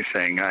than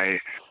anything. I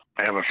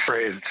have a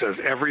phrase that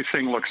says,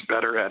 everything looks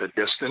better at a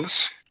distance.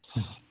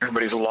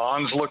 Everybody's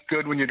lawns look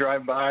good when you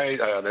drive by.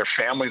 Their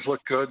families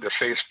look good. Their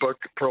Facebook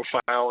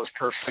profile is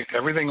perfect.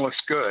 Everything looks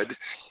good.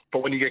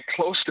 But when you get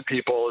close to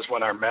people is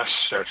when our mess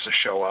starts to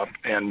show up.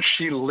 And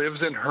she lives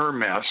in her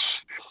mess,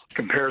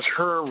 compares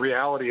her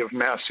reality of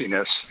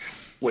messiness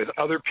with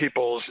other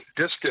people's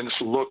distance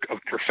look of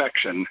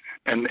perfection.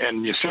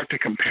 And you start to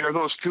compare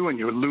those two, and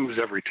you lose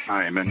every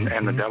time.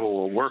 And the devil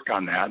will work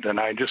on that. And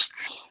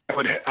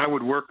I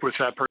would work with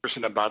that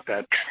person about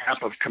that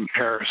trap of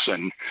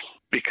comparison,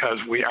 because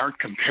we aren't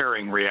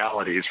comparing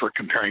realities, we're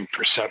comparing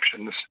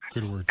perceptions.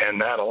 Good word.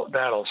 And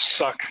that'll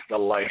suck the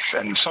life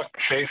and suck the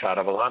faith out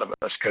of a lot of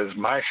us, because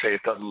my faith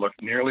doesn't look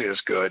nearly as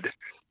good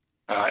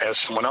as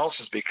someone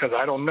else's, because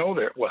I don't know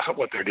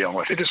what they're dealing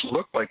with. They just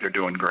look like they're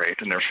doing great,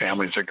 and their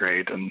families are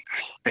great, and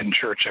in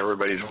church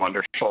everybody's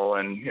wonderful,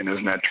 and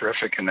isn't that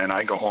terrific? And then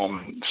I go home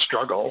and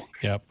struggle,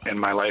 and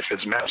my life is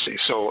messy.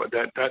 So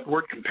that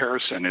word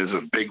comparison is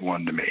a big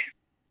one to me.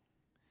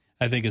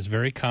 I think it's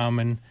very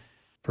common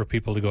for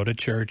people to go to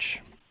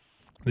church.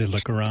 They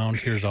look around,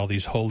 here's all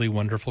these holy,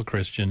 wonderful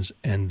Christians,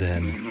 and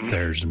then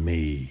there's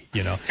me,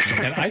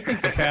 And I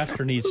think the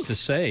pastor needs to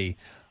say,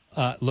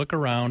 look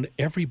around,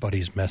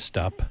 everybody's messed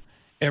up.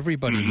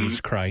 Everybody needs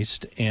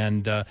Christ,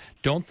 and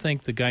don't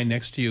think the guy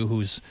next to you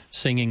who's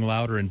singing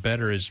louder and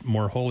better is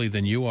more holy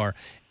than you are.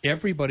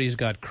 Everybody's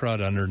got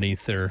crud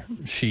underneath their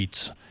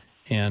sheets,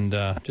 and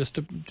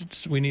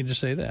we need to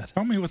say that.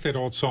 Help me with that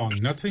old song,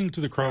 Nothing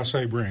to the Cross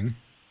I Bring.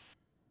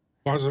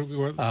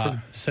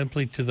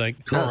 Simply to thy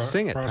cross.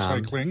 Sing it, Tom.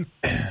 I cling.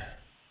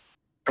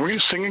 Are we going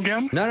to sing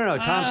again? No.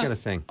 Tom's going to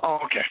sing.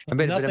 Oh, okay.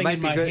 But it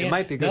might be good. It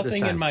might be good this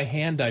time. Nothing in my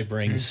hand I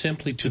bring,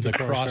 simply to the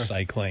cross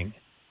I cling.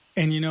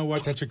 And you know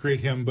what? That's a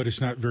great hymn, but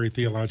it's not very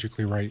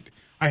theologically right.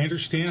 I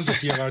understand the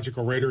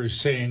theological writer is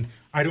saying,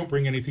 I don't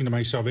bring anything to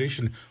my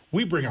salvation.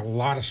 We bring a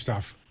lot of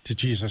stuff to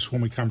Jesus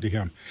when we come to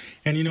him.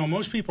 And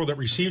most people that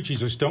receive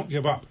Jesus don't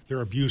give up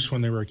their abuse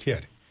when they were a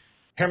kid.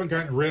 haven't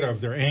gotten rid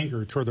of their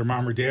anger toward their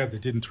mom or dad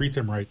that didn't treat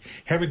them right,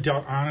 haven't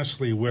dealt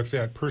honestly with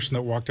that person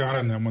that walked out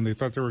on them when they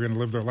thought they were going to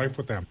live their life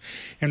with them.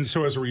 And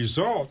so as a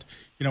result,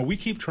 we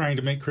keep trying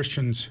to make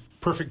Christians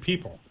perfect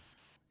people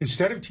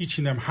instead of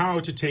teaching them how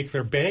to take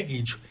their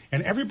baggage,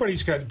 and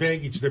everybody's got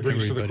baggage that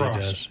brings to the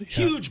cross.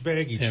 Huge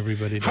baggage.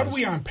 Everybody does. How do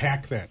we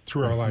unpack that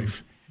through our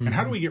life? And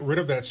how do we get rid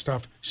of that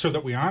stuff so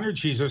that we honor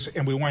Jesus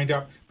and we wind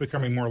up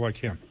becoming more like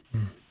him?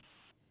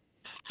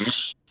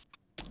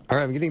 All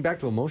right, I'm getting back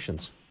to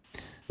emotions.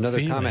 Another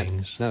Feelings.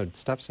 comment. No,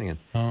 stop singing.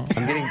 Oh.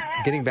 I'm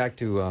getting back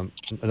to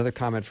another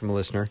comment from a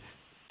listener.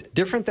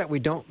 Different that we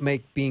don't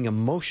make being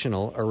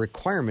emotional a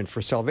requirement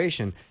for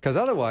salvation, because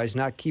otherwise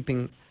not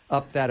keeping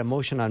up that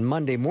emotion on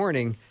Monday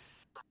morning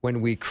when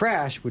we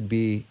crash would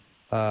be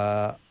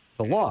the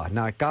law,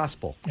 not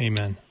gospel.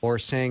 Amen. Or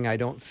saying I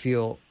don't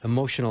feel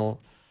emotional,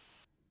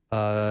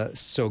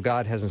 so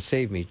God hasn't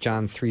saved me.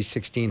 John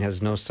 3:16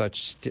 has no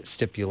such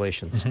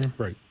stipulations.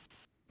 Mm-hmm. Right.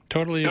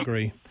 Totally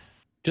agree.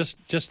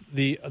 Just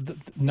the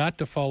not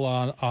to fall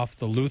off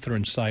the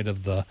Lutheran side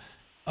of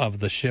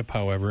the ship,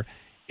 however,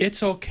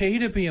 it's okay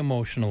to be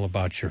emotional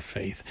about your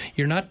faith.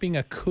 You're not being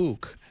a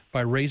kook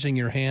by raising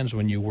your hands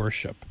when you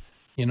worship,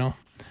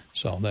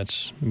 So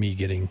that's me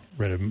getting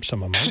rid of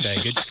some of my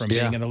baggage from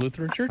being in a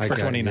Lutheran church for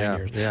 29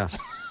 years. Yeah.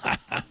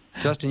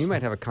 Justin, you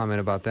might have a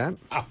comment about that.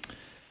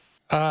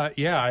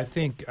 I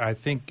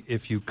think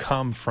if you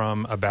come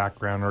from a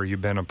background or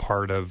you've been a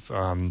part of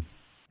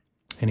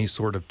any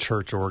sort of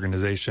church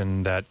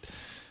organization that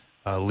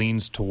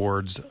leans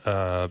towards,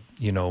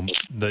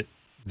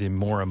 the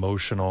more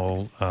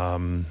emotional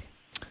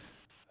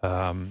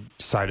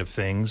side of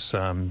things,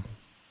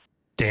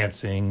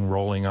 dancing,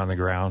 rolling on the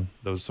ground,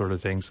 those sort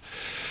of things.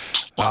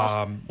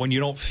 When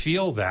you don't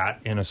feel that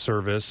in a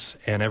service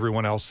and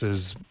everyone else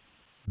is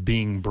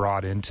being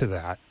brought into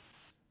that,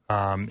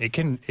 it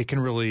can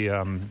really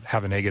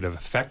have a negative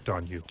effect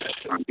on you.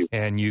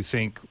 And you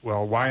think,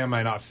 well, why am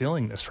I not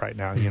feeling this right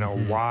now?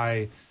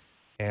 Why?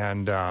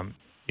 And,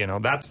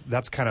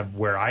 that's kind of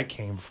where I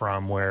came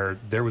from, where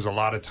there was a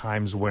lot of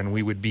times when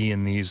we would be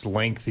in these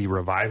lengthy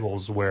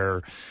revivals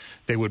where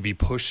they would be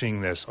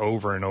pushing this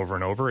over and over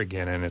and over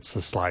again. And it's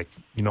just like,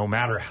 no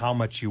matter how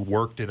much you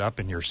worked it up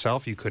in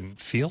yourself, you couldn't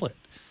feel it.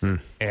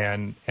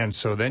 And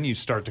so then you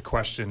start to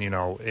question,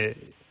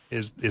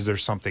 is there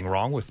something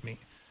wrong with me?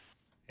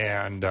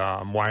 And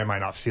why am I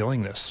not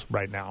feeling this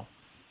right now?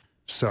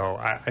 So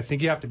I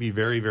think you have to be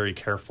very, very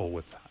careful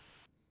with that.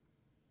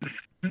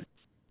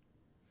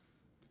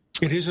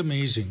 It is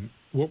amazing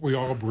what we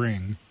all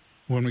bring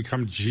when we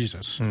come to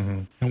Jesus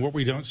and what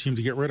we don't seem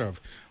to get rid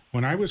of.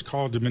 When I was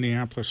called to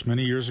Minneapolis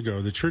many years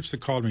ago, the church that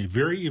called me,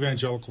 very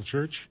evangelical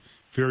church,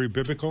 very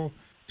biblical,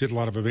 did a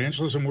lot of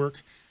evangelism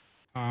work.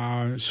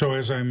 So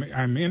as I'm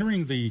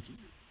entering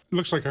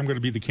looks like I'm going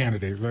to be the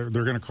candidate. They're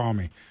going to call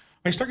me.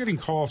 I start getting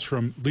calls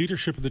from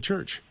leadership of the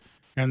church,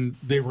 and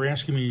they were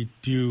asking me,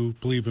 do you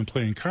believe in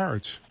playing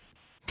cards?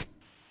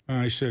 And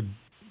I said,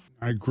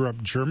 I grew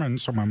up German,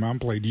 so my mom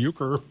played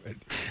euchre.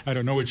 I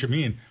don't know what you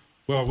mean.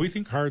 Well, we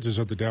think cards is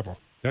of the devil.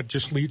 That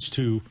just leads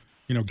to,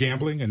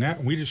 gambling and that,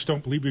 and we just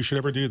don't believe you should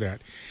ever do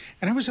that.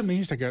 And I was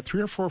amazed. I got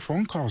 3 or 4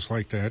 phone calls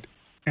like that,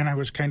 and I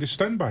was kind of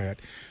stunned by it.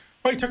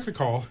 Well, I took the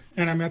call,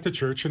 and I'm at the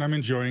church, and I'm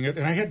enjoying it,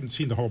 and I hadn't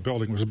seen the whole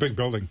building. It was a big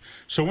building.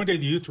 So one day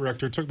the youth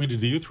director took me to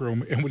the youth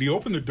room, and when he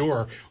opened the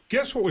door,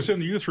 guess what was in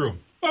the youth room?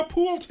 A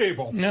pool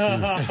table. And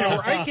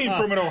where I came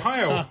from in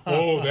Ohio,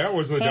 that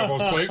was the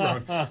devil's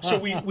playground. So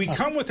we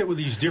come with it with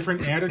these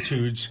different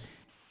attitudes,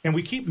 and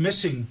we keep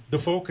missing the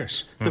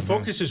focus. The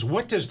focus is,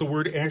 what does the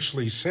Word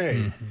actually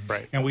say?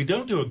 Right. And we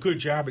don't do a good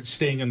job at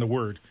staying in the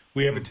Word.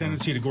 We have a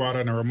tendency to go out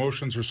on our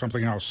emotions or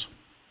something else.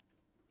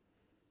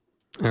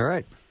 All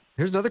right.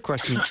 Here's another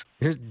question.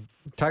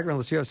 Tiger,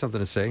 unless you have something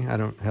to say. I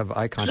don't have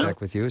eye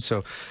contact with you.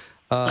 So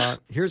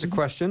here's a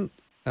question.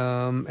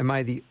 Am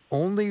I the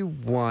only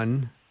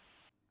one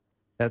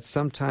that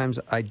sometimes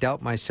I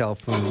doubt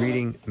myself when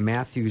reading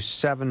Matthew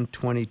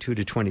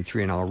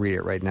 7:22-23, and I'll read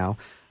it right now.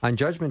 On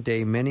Judgment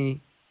Day, many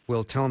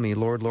will tell me,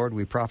 Lord, Lord,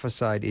 we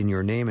prophesied in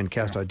your name and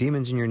cast out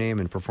demons in your name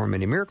and performed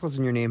many miracles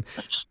in your name.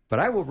 But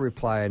I will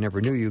reply, I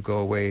never knew you. Go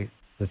away.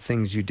 The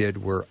things you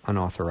did were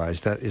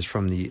unauthorized. That is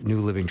from the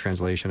New Living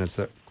Translation. It's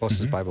the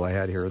closest Bible I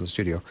had here in the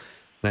studio,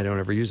 and I don't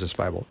ever use this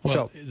Bible.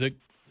 Well,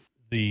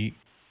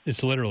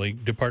 it's literally,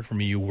 depart from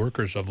me, you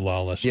workers of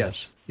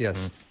lawlessness.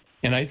 Yes.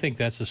 And I think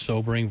that's a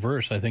sobering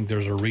verse. I think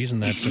there's a reason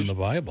that's in the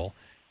Bible,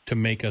 to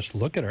make us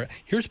look at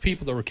here's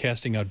people that were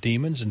casting out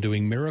demons and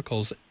doing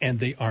miracles, and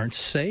they aren't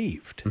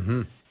saved.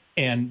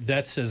 And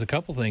that says a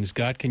couple things.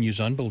 God can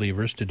use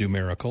unbelievers to do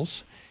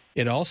miracles.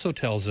 It also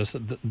tells us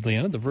that the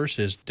end of the verse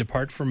is,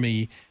 depart from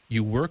me,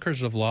 you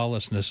workers of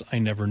lawlessness, I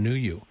never knew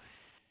you.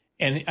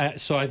 And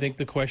so I think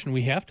the question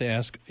we have to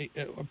ask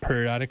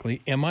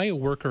periodically, am I a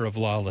worker of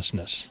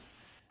lawlessness?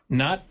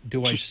 Not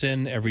do I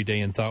sin every day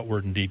in thought,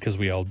 word, and deed, because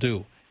we all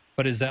do,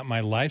 But is that my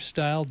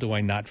lifestyle? Do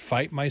I not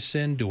fight my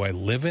sin? Do I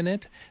live in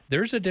it?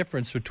 There's a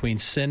difference between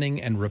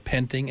sinning and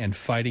repenting and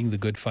fighting the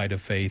good fight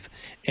of faith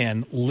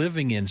and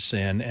living in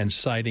sin and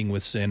siding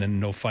with sin and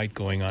no fight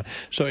going on.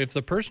 So if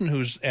the person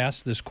who's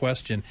asked this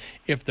question,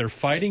 if they're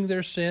fighting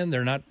their sin,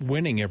 they're not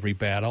winning every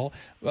battle,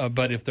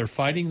 but if they're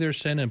fighting their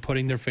sin and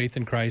putting their faith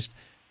in Christ,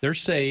 they're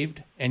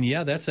saved. And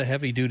yeah, that's a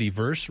heavy-duty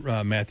verse,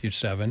 Matthew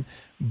 7.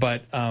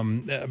 But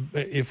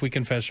if we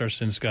confess our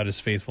sins, God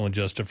is faithful and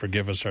just to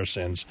forgive us our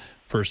sins.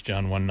 1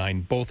 John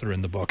 1:9. Both are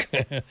in the book.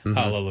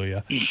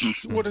 Hallelujah.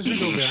 Well, does it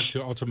go back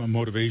to ultimate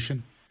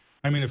motivation?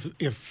 I mean,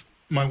 if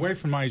my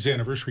wife and I's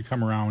anniversary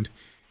come around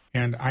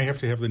and I have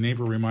to have the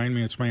neighbor remind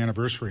me it's my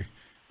anniversary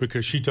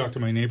because she talked to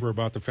my neighbor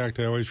about the fact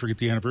I always forget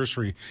the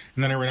anniversary,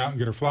 and then I ran out and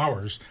get her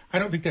flowers, I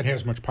don't think that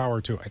has much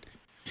power to it.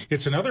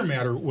 It's another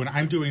matter when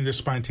I'm doing this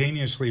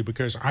spontaneously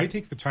because I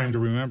take the time to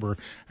remember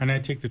and I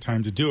take the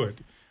time to do it.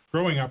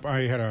 Growing up,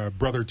 I had a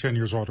brother 10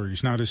 years older.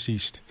 He's now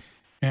deceased.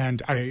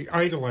 And I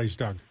idolized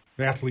Doug,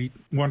 the athlete,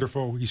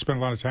 wonderful. He spent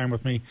a lot of time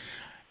with me.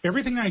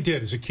 Everything I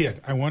did as a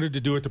kid, I wanted to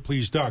do it to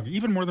please Doug,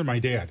 even more than my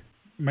dad.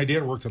 My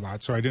dad worked a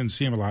lot, so I didn't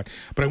see him a lot.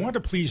 But I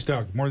wanted to please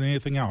Doug more than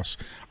anything else.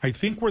 I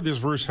think where this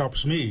verse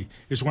helps me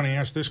is when I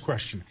ask this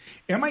question.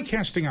 Am I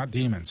casting out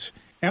demons?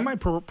 Am I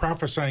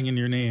prophesying in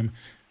your name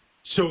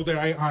so that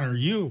I honor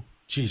you,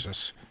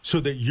 Jesus, so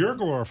that you're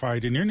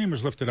glorified and your name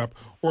is lifted up?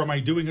 Or am I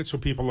doing it so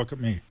people look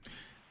at me?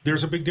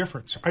 There's a big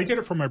difference. I did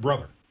it for my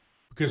brother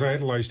because I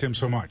idolized him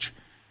so much,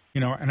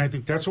 and I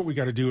think that's what we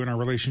got to do in our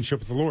relationship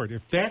with the Lord.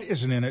 If that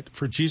isn't in it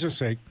for Jesus'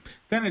 sake,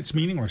 then it's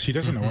meaningless. He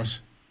doesn't know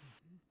us.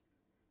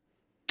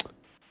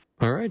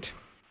 All right.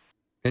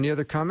 Any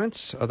other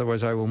comments?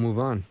 Otherwise, I will move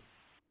on.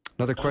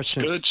 Another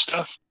question. Good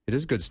stuff. It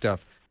is good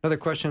stuff. Another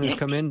question has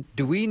come in.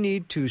 Do we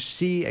need to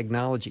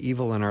acknowledge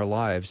evil in our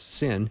lives,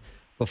 sin,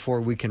 before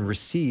we can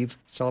receive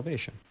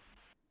salvation?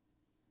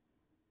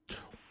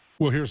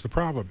 Well, here's the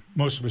problem.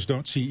 Most of us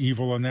don't see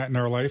evil in that in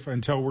our life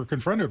until we're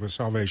confronted with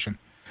salvation.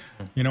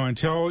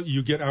 Until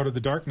you get out of the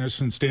darkness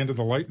and stand in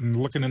the light and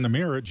looking in the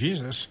mirror at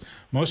Jesus,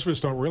 most of us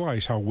don't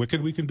realize how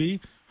wicked we can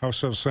be, how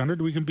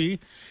self-centered we can be.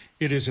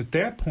 It is at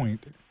that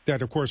point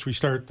that, of course, we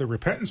start the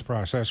repentance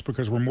process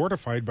because we're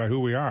mortified by who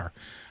we are.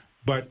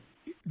 But,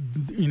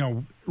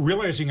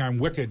 realizing I'm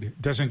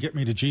wicked doesn't get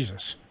me to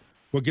Jesus.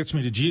 What gets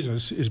me to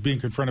Jesus is being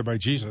confronted by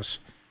Jesus.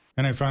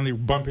 And I finally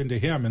bump into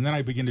him, and then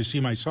I begin to see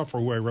myself for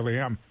who I really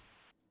am.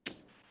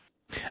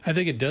 I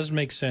think it does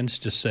make sense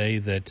to say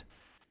that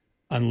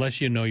unless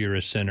you know you're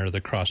a sinner,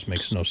 the cross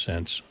makes no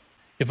sense.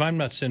 If I'm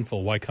not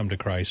sinful, why come to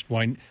Christ?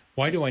 Why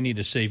do I need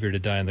a Savior to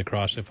die on the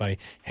cross if I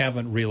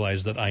haven't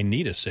realized that I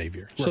need a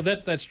Savior? Right. So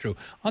that's true.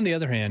 On the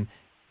other hand,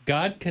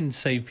 God can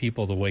save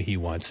people the way he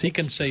wants. He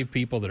can save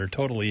people that are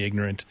totally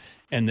ignorant,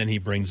 and then he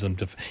brings them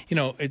to...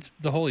 it's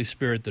the Holy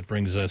Spirit that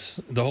brings us...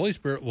 The Holy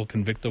Spirit will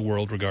convict the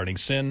world regarding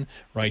sin,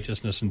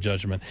 righteousness, and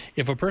judgment.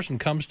 If a person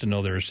comes to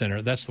know they're a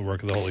sinner, that's the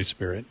work of the Holy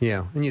Spirit.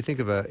 Yeah, and you think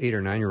of an 8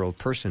 or 9-year-old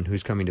person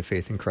who's coming to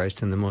faith in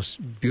Christ in the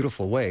most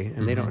beautiful way,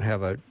 and they don't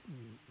have a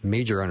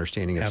major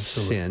understanding of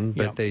sin,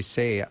 but they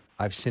say,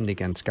 I've sinned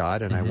against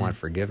God, and I want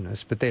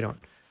forgiveness, but they don't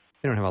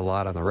have a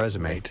lot on the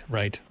resume.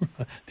 Right.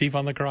 Thief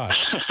on the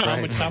cross.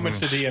 Right. How much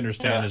did he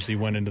understand as he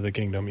went into the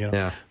kingdom?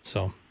 Yeah.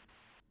 So...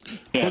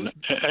 Yeah,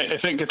 I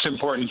think it's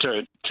important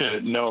to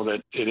know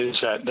that it is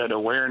that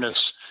awareness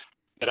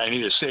that I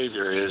need a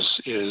Savior is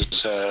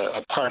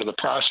a part of the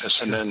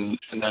process, and then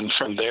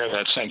from there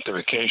that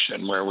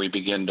sanctification where we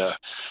begin to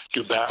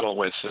do battle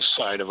with the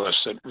side of us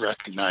that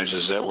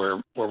recognizes that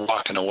we're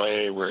walking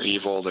away, we're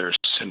evil, there's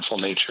sinful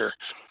nature,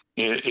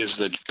 is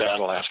the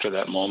battle after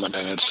that moment,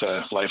 and it's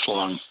a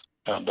lifelong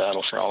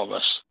battle for all of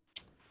us.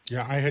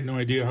 Yeah, I had no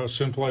idea how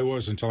sinful I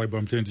was until I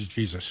bumped into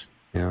Jesus.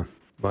 Yeah,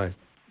 but.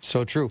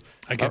 So true.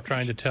 I kept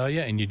trying to tell you,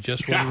 and you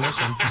just wouldn't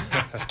listen.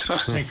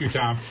 Thank you,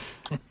 Tom.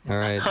 All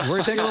right. We're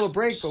going to take a little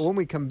break, but when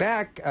we come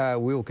back,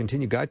 we will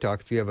continue Guide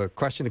Talk. If you have a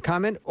question, a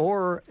comment,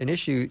 or an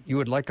issue you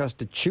would like us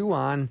to chew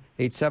on,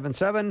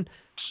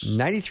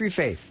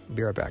 877-93-FAITH.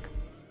 Be right back.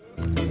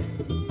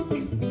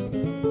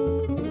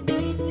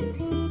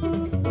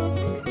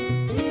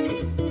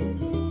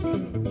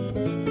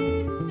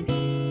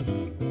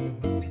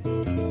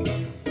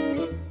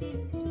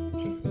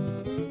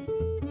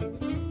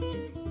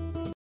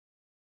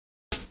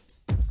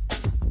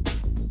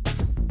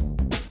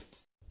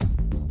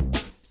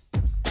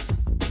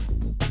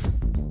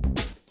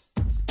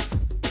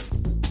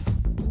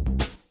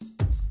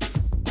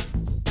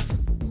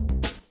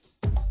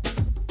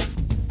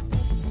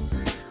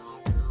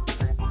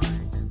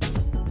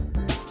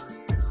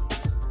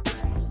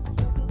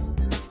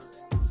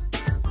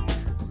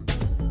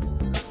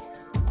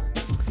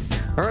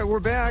 All right, we're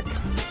back.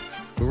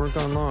 We weren't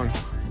gone long.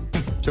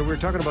 So we're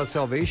talking about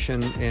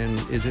salvation, and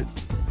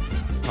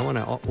I want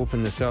to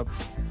open this up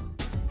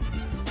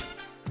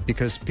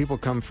because people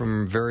come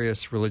from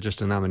various religious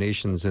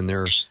denominations, and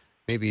there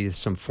may be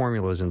some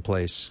formulas in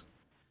place,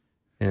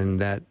 and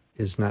that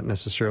is not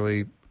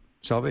necessarily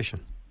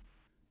salvation.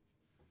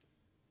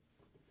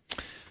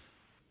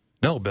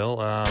 No, Bill.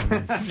 That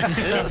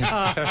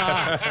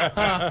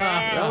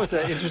was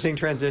an interesting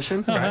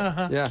transition.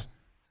 Right? Yeah.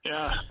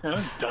 Yeah,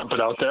 dump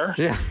it out there.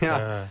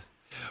 Yeah.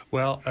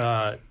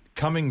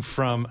 Coming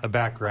from a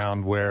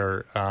background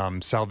where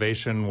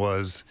salvation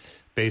was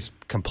based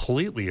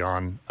completely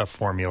on a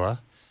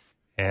formula,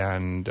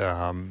 and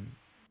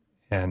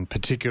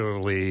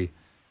particularly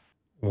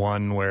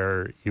one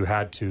where you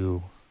had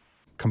to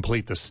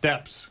complete the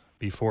steps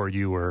before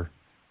you were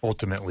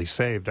ultimately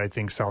saved. I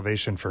think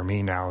salvation for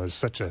me now is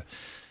such an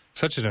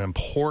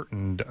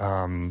important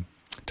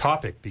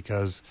topic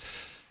because,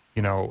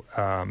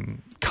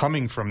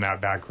 coming from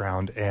that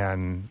background,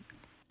 and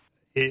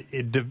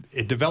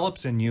it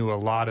develops in you a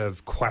lot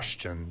of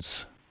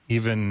questions.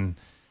 Even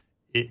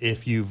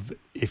if you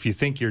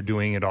think you're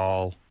doing it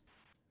all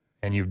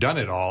and you've done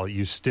it all,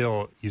 you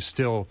still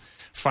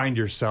find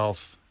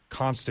yourself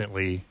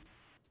constantly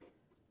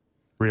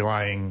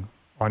relying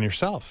on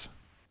yourself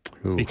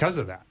because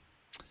of that.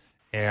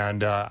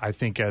 And I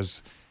think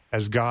as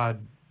God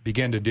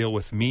began to deal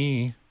with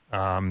me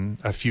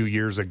a few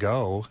years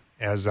ago,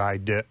 as I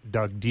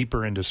dug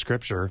deeper into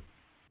Scripture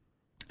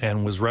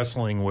and was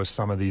wrestling with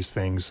some of these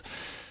things,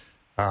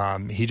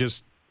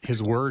 His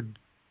Word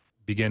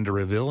began to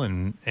reveal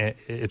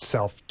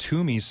itself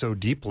to me so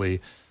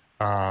deeply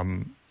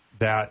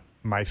that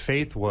my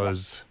faith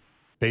was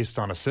based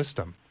on a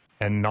system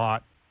and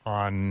not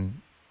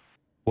on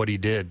what He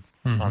did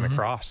on the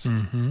cross.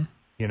 And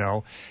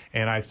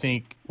I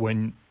think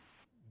when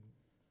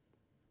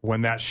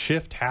that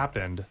shift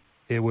happened,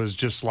 it was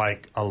just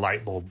like a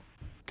light bulb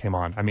came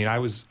on. I mean, I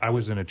was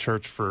in a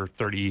church for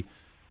 30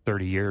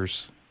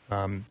 years,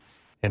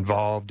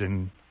 involved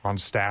and on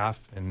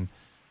staff, and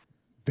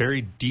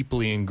very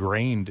deeply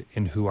ingrained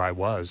in who I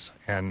was.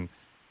 And,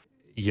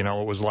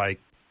 it was like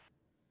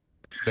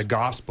the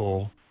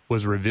gospel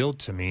was revealed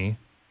to me,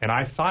 and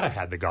I thought I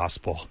had the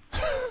gospel,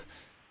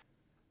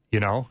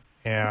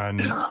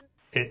 and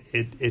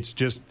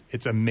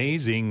it's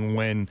amazing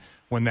when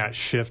that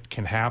shift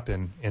can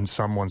happen in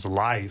someone's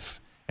life.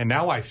 And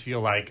now I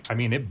feel like,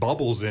 it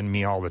bubbles in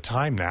me all the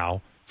time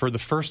now. For the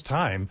first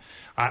time,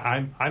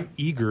 I'm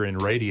eager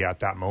and ready at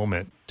that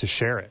moment to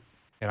share it.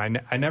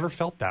 And I never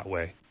felt that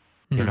way,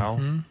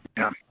 Yeah.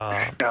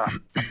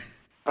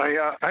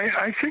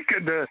 I think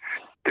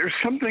there's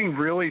something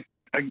really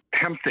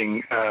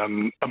tempting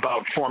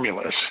about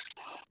formulas.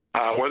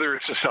 Whether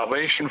it's a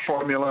salvation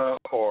formula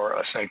or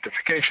a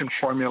sanctification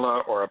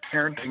formula or a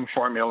parenting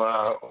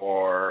formula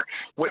or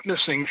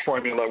witnessing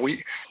formula,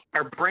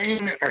 our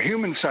brain, our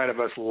human side of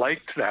us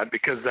likes that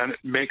because then it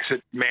makes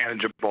it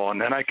manageable, and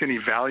then I can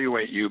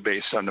evaluate you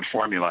based on the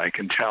formula. I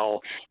can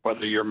tell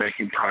whether you're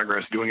making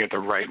progress, doing it the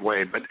right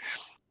way. But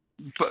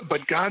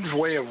God's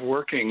way of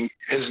working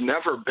has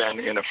never been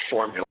in a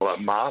formula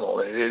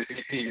model.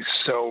 He's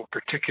so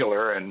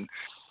particular, and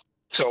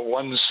so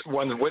one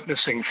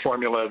witnessing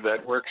formula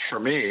that works for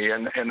me,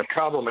 and the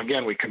problem,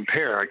 again, I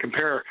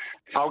compare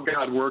how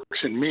God works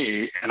in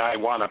me, and I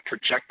want to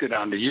project it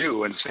onto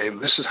you and say,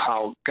 this is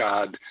how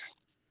God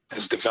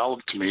has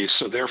developed me,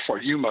 so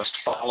therefore you must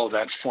follow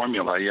that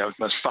formula. You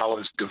must follow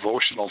this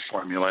devotional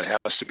formula. It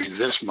has to be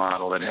this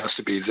model. It has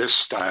to be this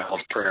style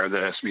of prayer.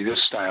 That has to be this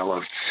style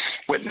of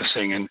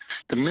witnessing. And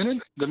the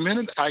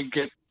minute I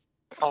get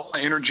all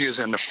my energy is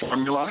in the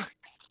formula,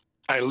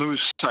 I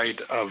lose sight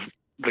of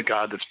the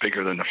God that's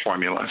bigger than the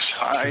formula.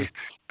 So I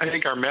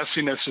think our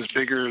messiness is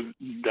bigger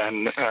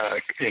than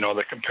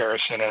the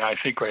comparison, and I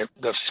think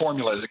the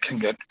formulas can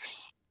get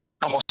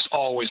almost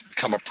always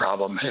become a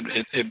problem.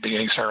 It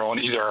begins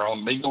either our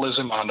own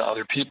legalism onto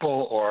other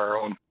people or our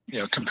own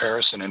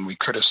comparison, and we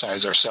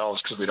criticize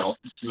ourselves because we don't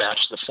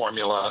match the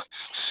formula,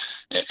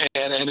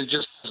 and it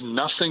just does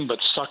nothing but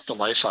suck the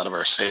life out of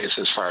our faith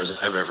as far as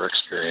I've ever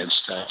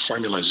experienced.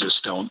 Formulas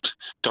just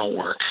don't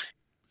work.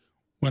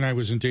 When I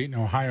was in Dayton,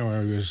 Ohio,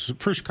 I was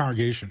first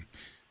congregation,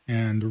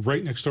 and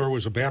right next door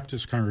was a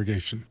Baptist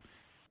congregation.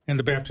 And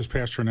the Baptist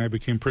pastor and I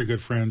became pretty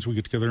good friends. We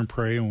get together and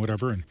pray and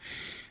whatever. And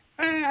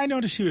I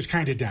noticed he was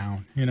kind of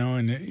down,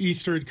 and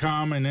Easter had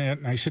come, and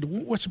I said,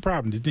 what's the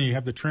problem? Didn't you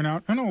have the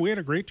turnout? Oh, no, we had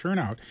a great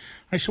turnout.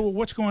 I said, well,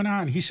 what's going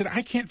on? He said,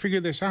 I can't figure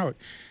this out.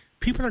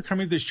 People are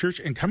coming to this church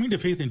and coming to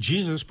faith in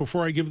Jesus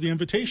before I give the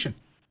invitation.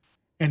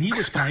 And he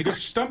was kind of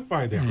stumped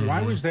by that. Mm-hmm.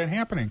 Why was that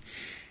happening?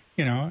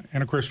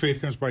 And of course, faith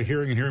comes by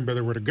hearing, and hearing by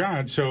the word of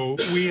God. So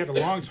we had a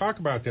long talk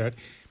about that.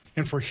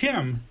 And for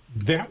him,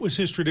 that was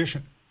his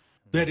tradition,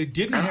 that it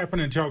didn't happen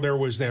until there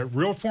was that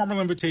real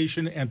formal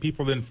invitation and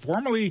people then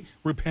formally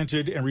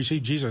repented and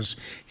received Jesus.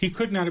 He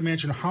could not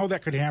imagine how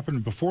that could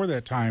happen before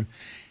that time.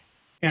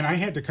 And I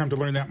had to come to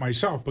learn that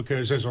myself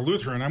because as a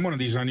Lutheran, I'm one of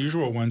these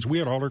unusual ones. We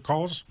had altar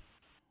calls.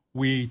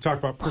 We talked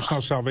about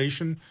personal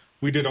salvation.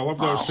 We did all of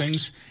those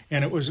things,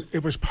 and it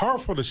was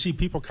powerful to see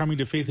people coming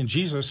to faith in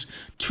Jesus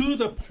to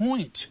the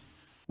point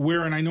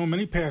where, and I know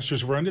many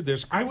pastors have run into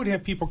this, I would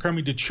have people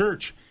coming to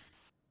church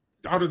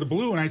out of the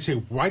blue, and I'd say,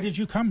 why did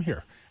you come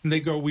here? And they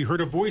go, we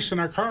heard a voice in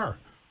our car,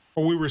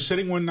 or we were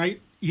sitting one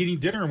night eating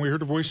dinner, and we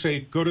heard a voice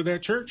say, go to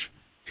that church.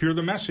 hear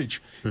the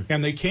message.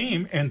 And they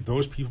came, and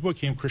those people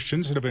became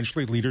Christians and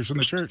eventually leaders in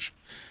the church.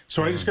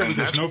 So I discovered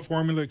there's no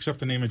formula except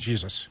the name of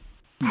Jesus.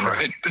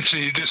 Right. So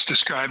you just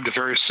described a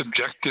very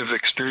subjective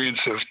experience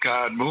of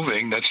God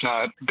moving that's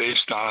not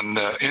based on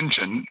the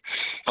engine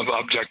of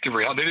objective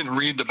reality. They didn't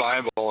read the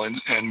Bible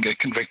and get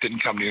convicted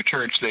and come to your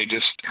church. They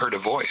just heard a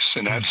voice.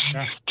 And that's,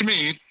 to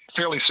me,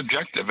 fairly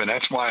subjective. And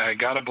that's why I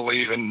got to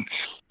believe in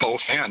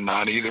both and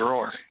not either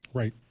or.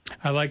 Right.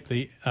 I like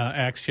the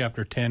Acts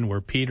chapter 10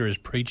 where Peter is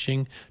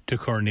preaching to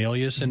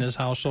Cornelius and his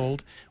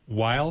household.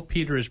 While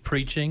Peter is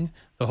preaching,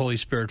 the Holy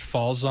Spirit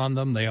falls on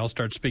them. They all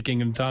start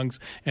speaking in tongues.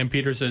 And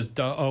Peter says,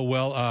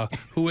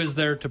 who is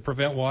there to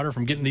prevent water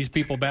from getting these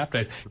people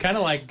baptized? Kind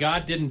of like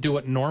God didn't do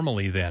it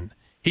normally then.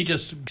 He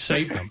just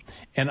saved them.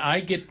 And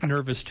I get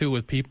nervous, too,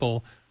 with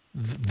people.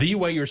 The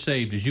way you're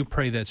saved is you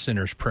pray that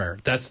sinner's prayer.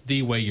 That's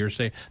the way you're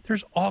saved.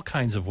 There's all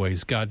kinds of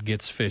ways God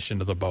gets fish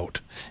into the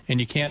boat. And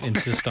you can't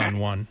insist on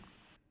one.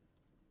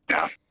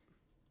 Yeah.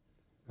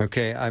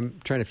 Okay, I'm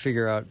trying to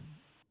figure out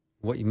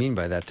what you mean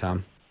by that,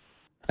 Tom.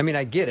 I mean,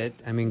 I get it.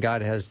 I mean,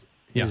 God has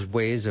his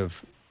ways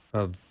of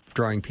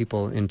drawing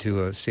people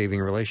into a saving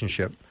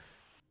relationship,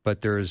 but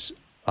there's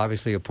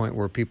obviously a point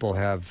where people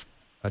have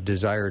a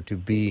desire to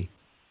be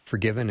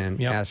forgiven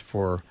and ask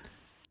for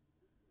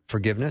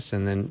forgiveness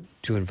and then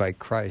to invite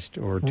Christ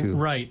or to...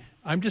 Right.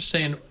 I'm just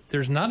saying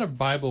there's not a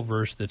Bible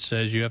verse that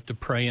says you have to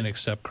pray and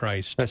accept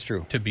Christ That's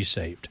true. to be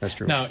saved. That's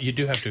true. Now, you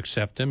do have to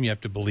accept him. You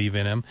have to believe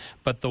in him.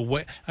 But the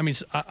way, I mean,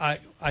 I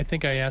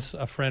think I asked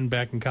a friend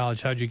back in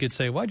college, how'd you get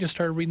saved? Well, I just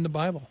started reading the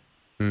Bible.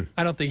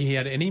 I don't think he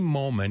had any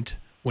moment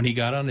when he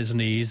got on his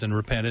knees and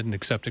repented and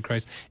accepted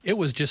Christ. It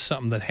was just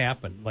something that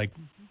happened, like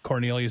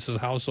Cornelius'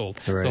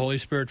 household. Right. The Holy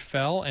Spirit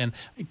fell, and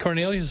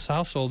Cornelius'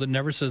 household, it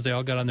never says they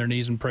all got on their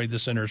knees and prayed the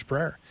sinner's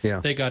prayer.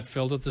 Yeah. They got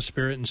filled with the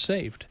Spirit and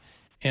saved.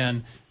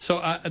 And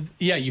so,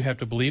 you have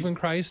to believe in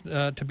Christ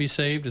to be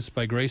saved. It's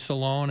by grace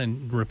alone,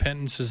 and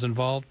repentance is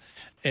involved.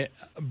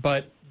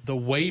 But the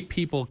way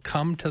people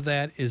come to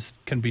that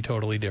can be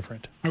totally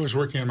different. I was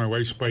working on my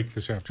wife's bike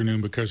this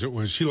afternoon because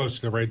she loves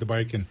to ride the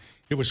bike, and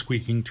it was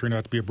squeaking. Turned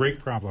out to be a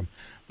brake problem.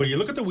 But you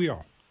look at the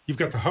wheel. You've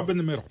got the hub in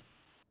the middle.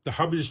 The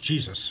hub is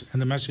Jesus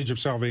and the message of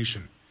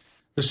salvation.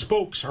 The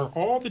spokes are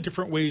all the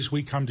different ways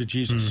we come to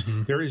Jesus.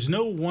 Mm-hmm. There is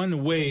no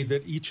one way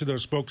that each of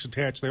those spokes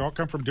attach. They all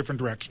come from different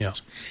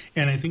directions.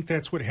 Yeah. And I think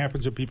that's what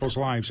happens in people's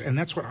lives. And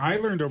that's what I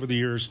learned over the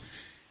years,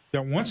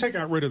 that once I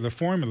got rid of the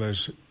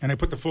formulas and I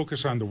put the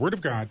focus on the Word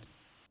of God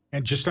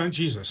and just on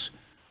Jesus,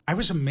 I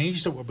was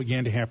amazed at what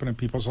began to happen in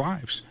people's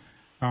lives.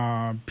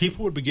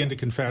 People would begin to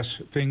confess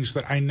things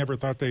that I never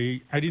thought I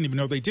didn't even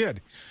know they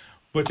did.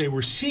 But they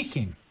were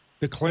seeking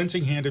the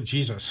cleansing hand of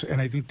Jesus.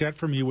 And I think that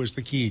for me was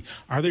the key.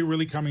 Are they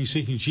really coming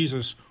seeking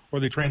Jesus, or are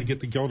they trying to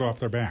get the guilt off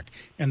their back?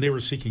 And they were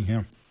seeking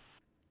him.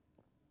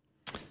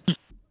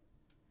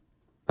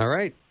 All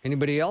right.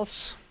 Anybody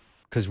else?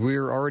 Because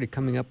we're already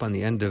coming up on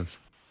the end of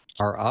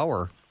our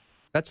hour.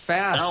 That's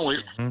fast. No,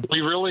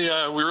 we really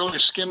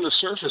skimmed the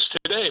surface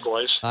today,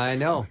 boys. I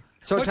know.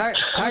 So,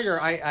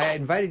 Tiger, I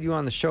invited you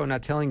on the show,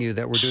 not telling you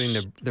that we're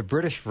doing the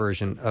British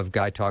version of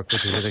Guy Talk,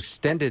 which is an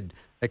extended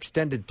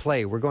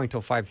play. We're going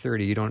till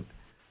 5:30. You don't,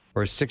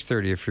 or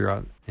 6:30 if you're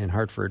out in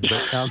Hartford.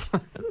 But,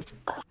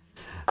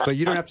 but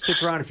you don't have to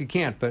stick around if you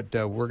can't. But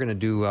we're going to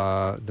do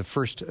the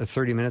first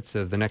 30 minutes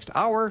of the next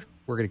hour.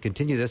 We're going to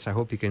continue this. I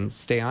hope you can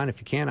stay on. If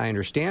you can, I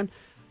understand.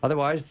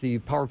 Otherwise, the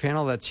power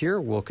panel that's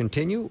here will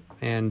continue.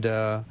 And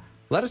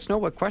let us know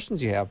what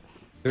questions you have.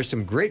 There's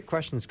some great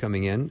questions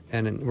coming in,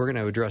 and we're going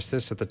to address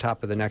this at the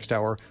top of the next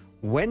hour.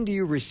 When do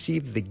you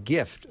receive the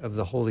gift of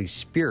the Holy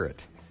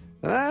Spirit?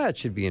 That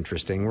should be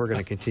interesting. We're going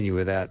to continue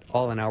with that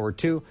all in hour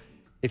two.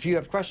 If you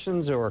have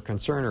questions or a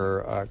concern or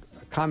a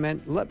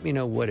comment, let me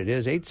know what it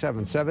is.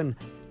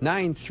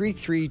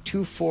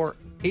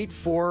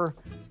 877-933-2484.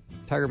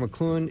 Tiger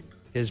McLuen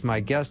is my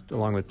guest,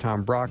 along with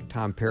Tom Brock,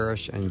 Tom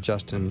Parrish, and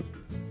Justin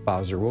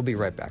Bowser. We'll be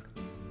right back.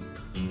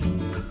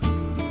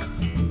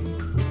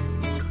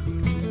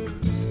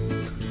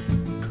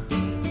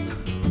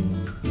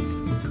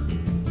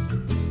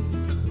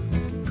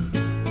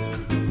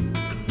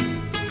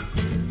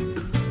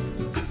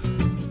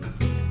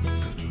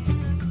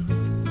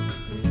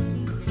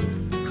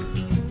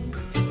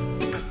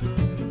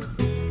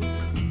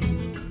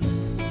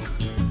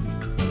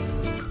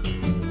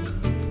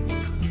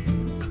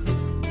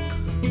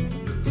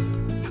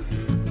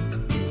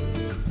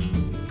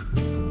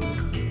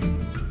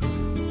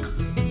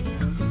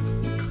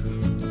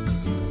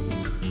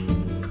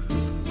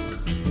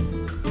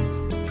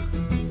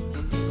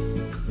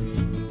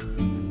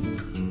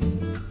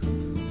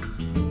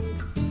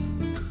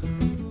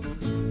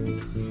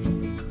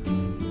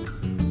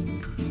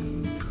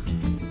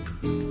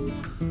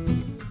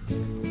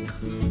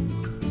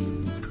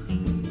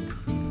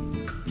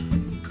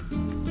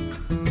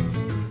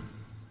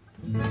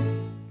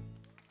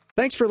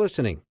 Thanks for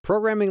listening.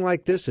 Programming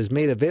like this is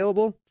made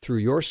available through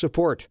your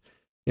support.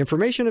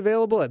 Information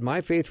available at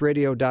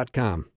myfaithradio.com.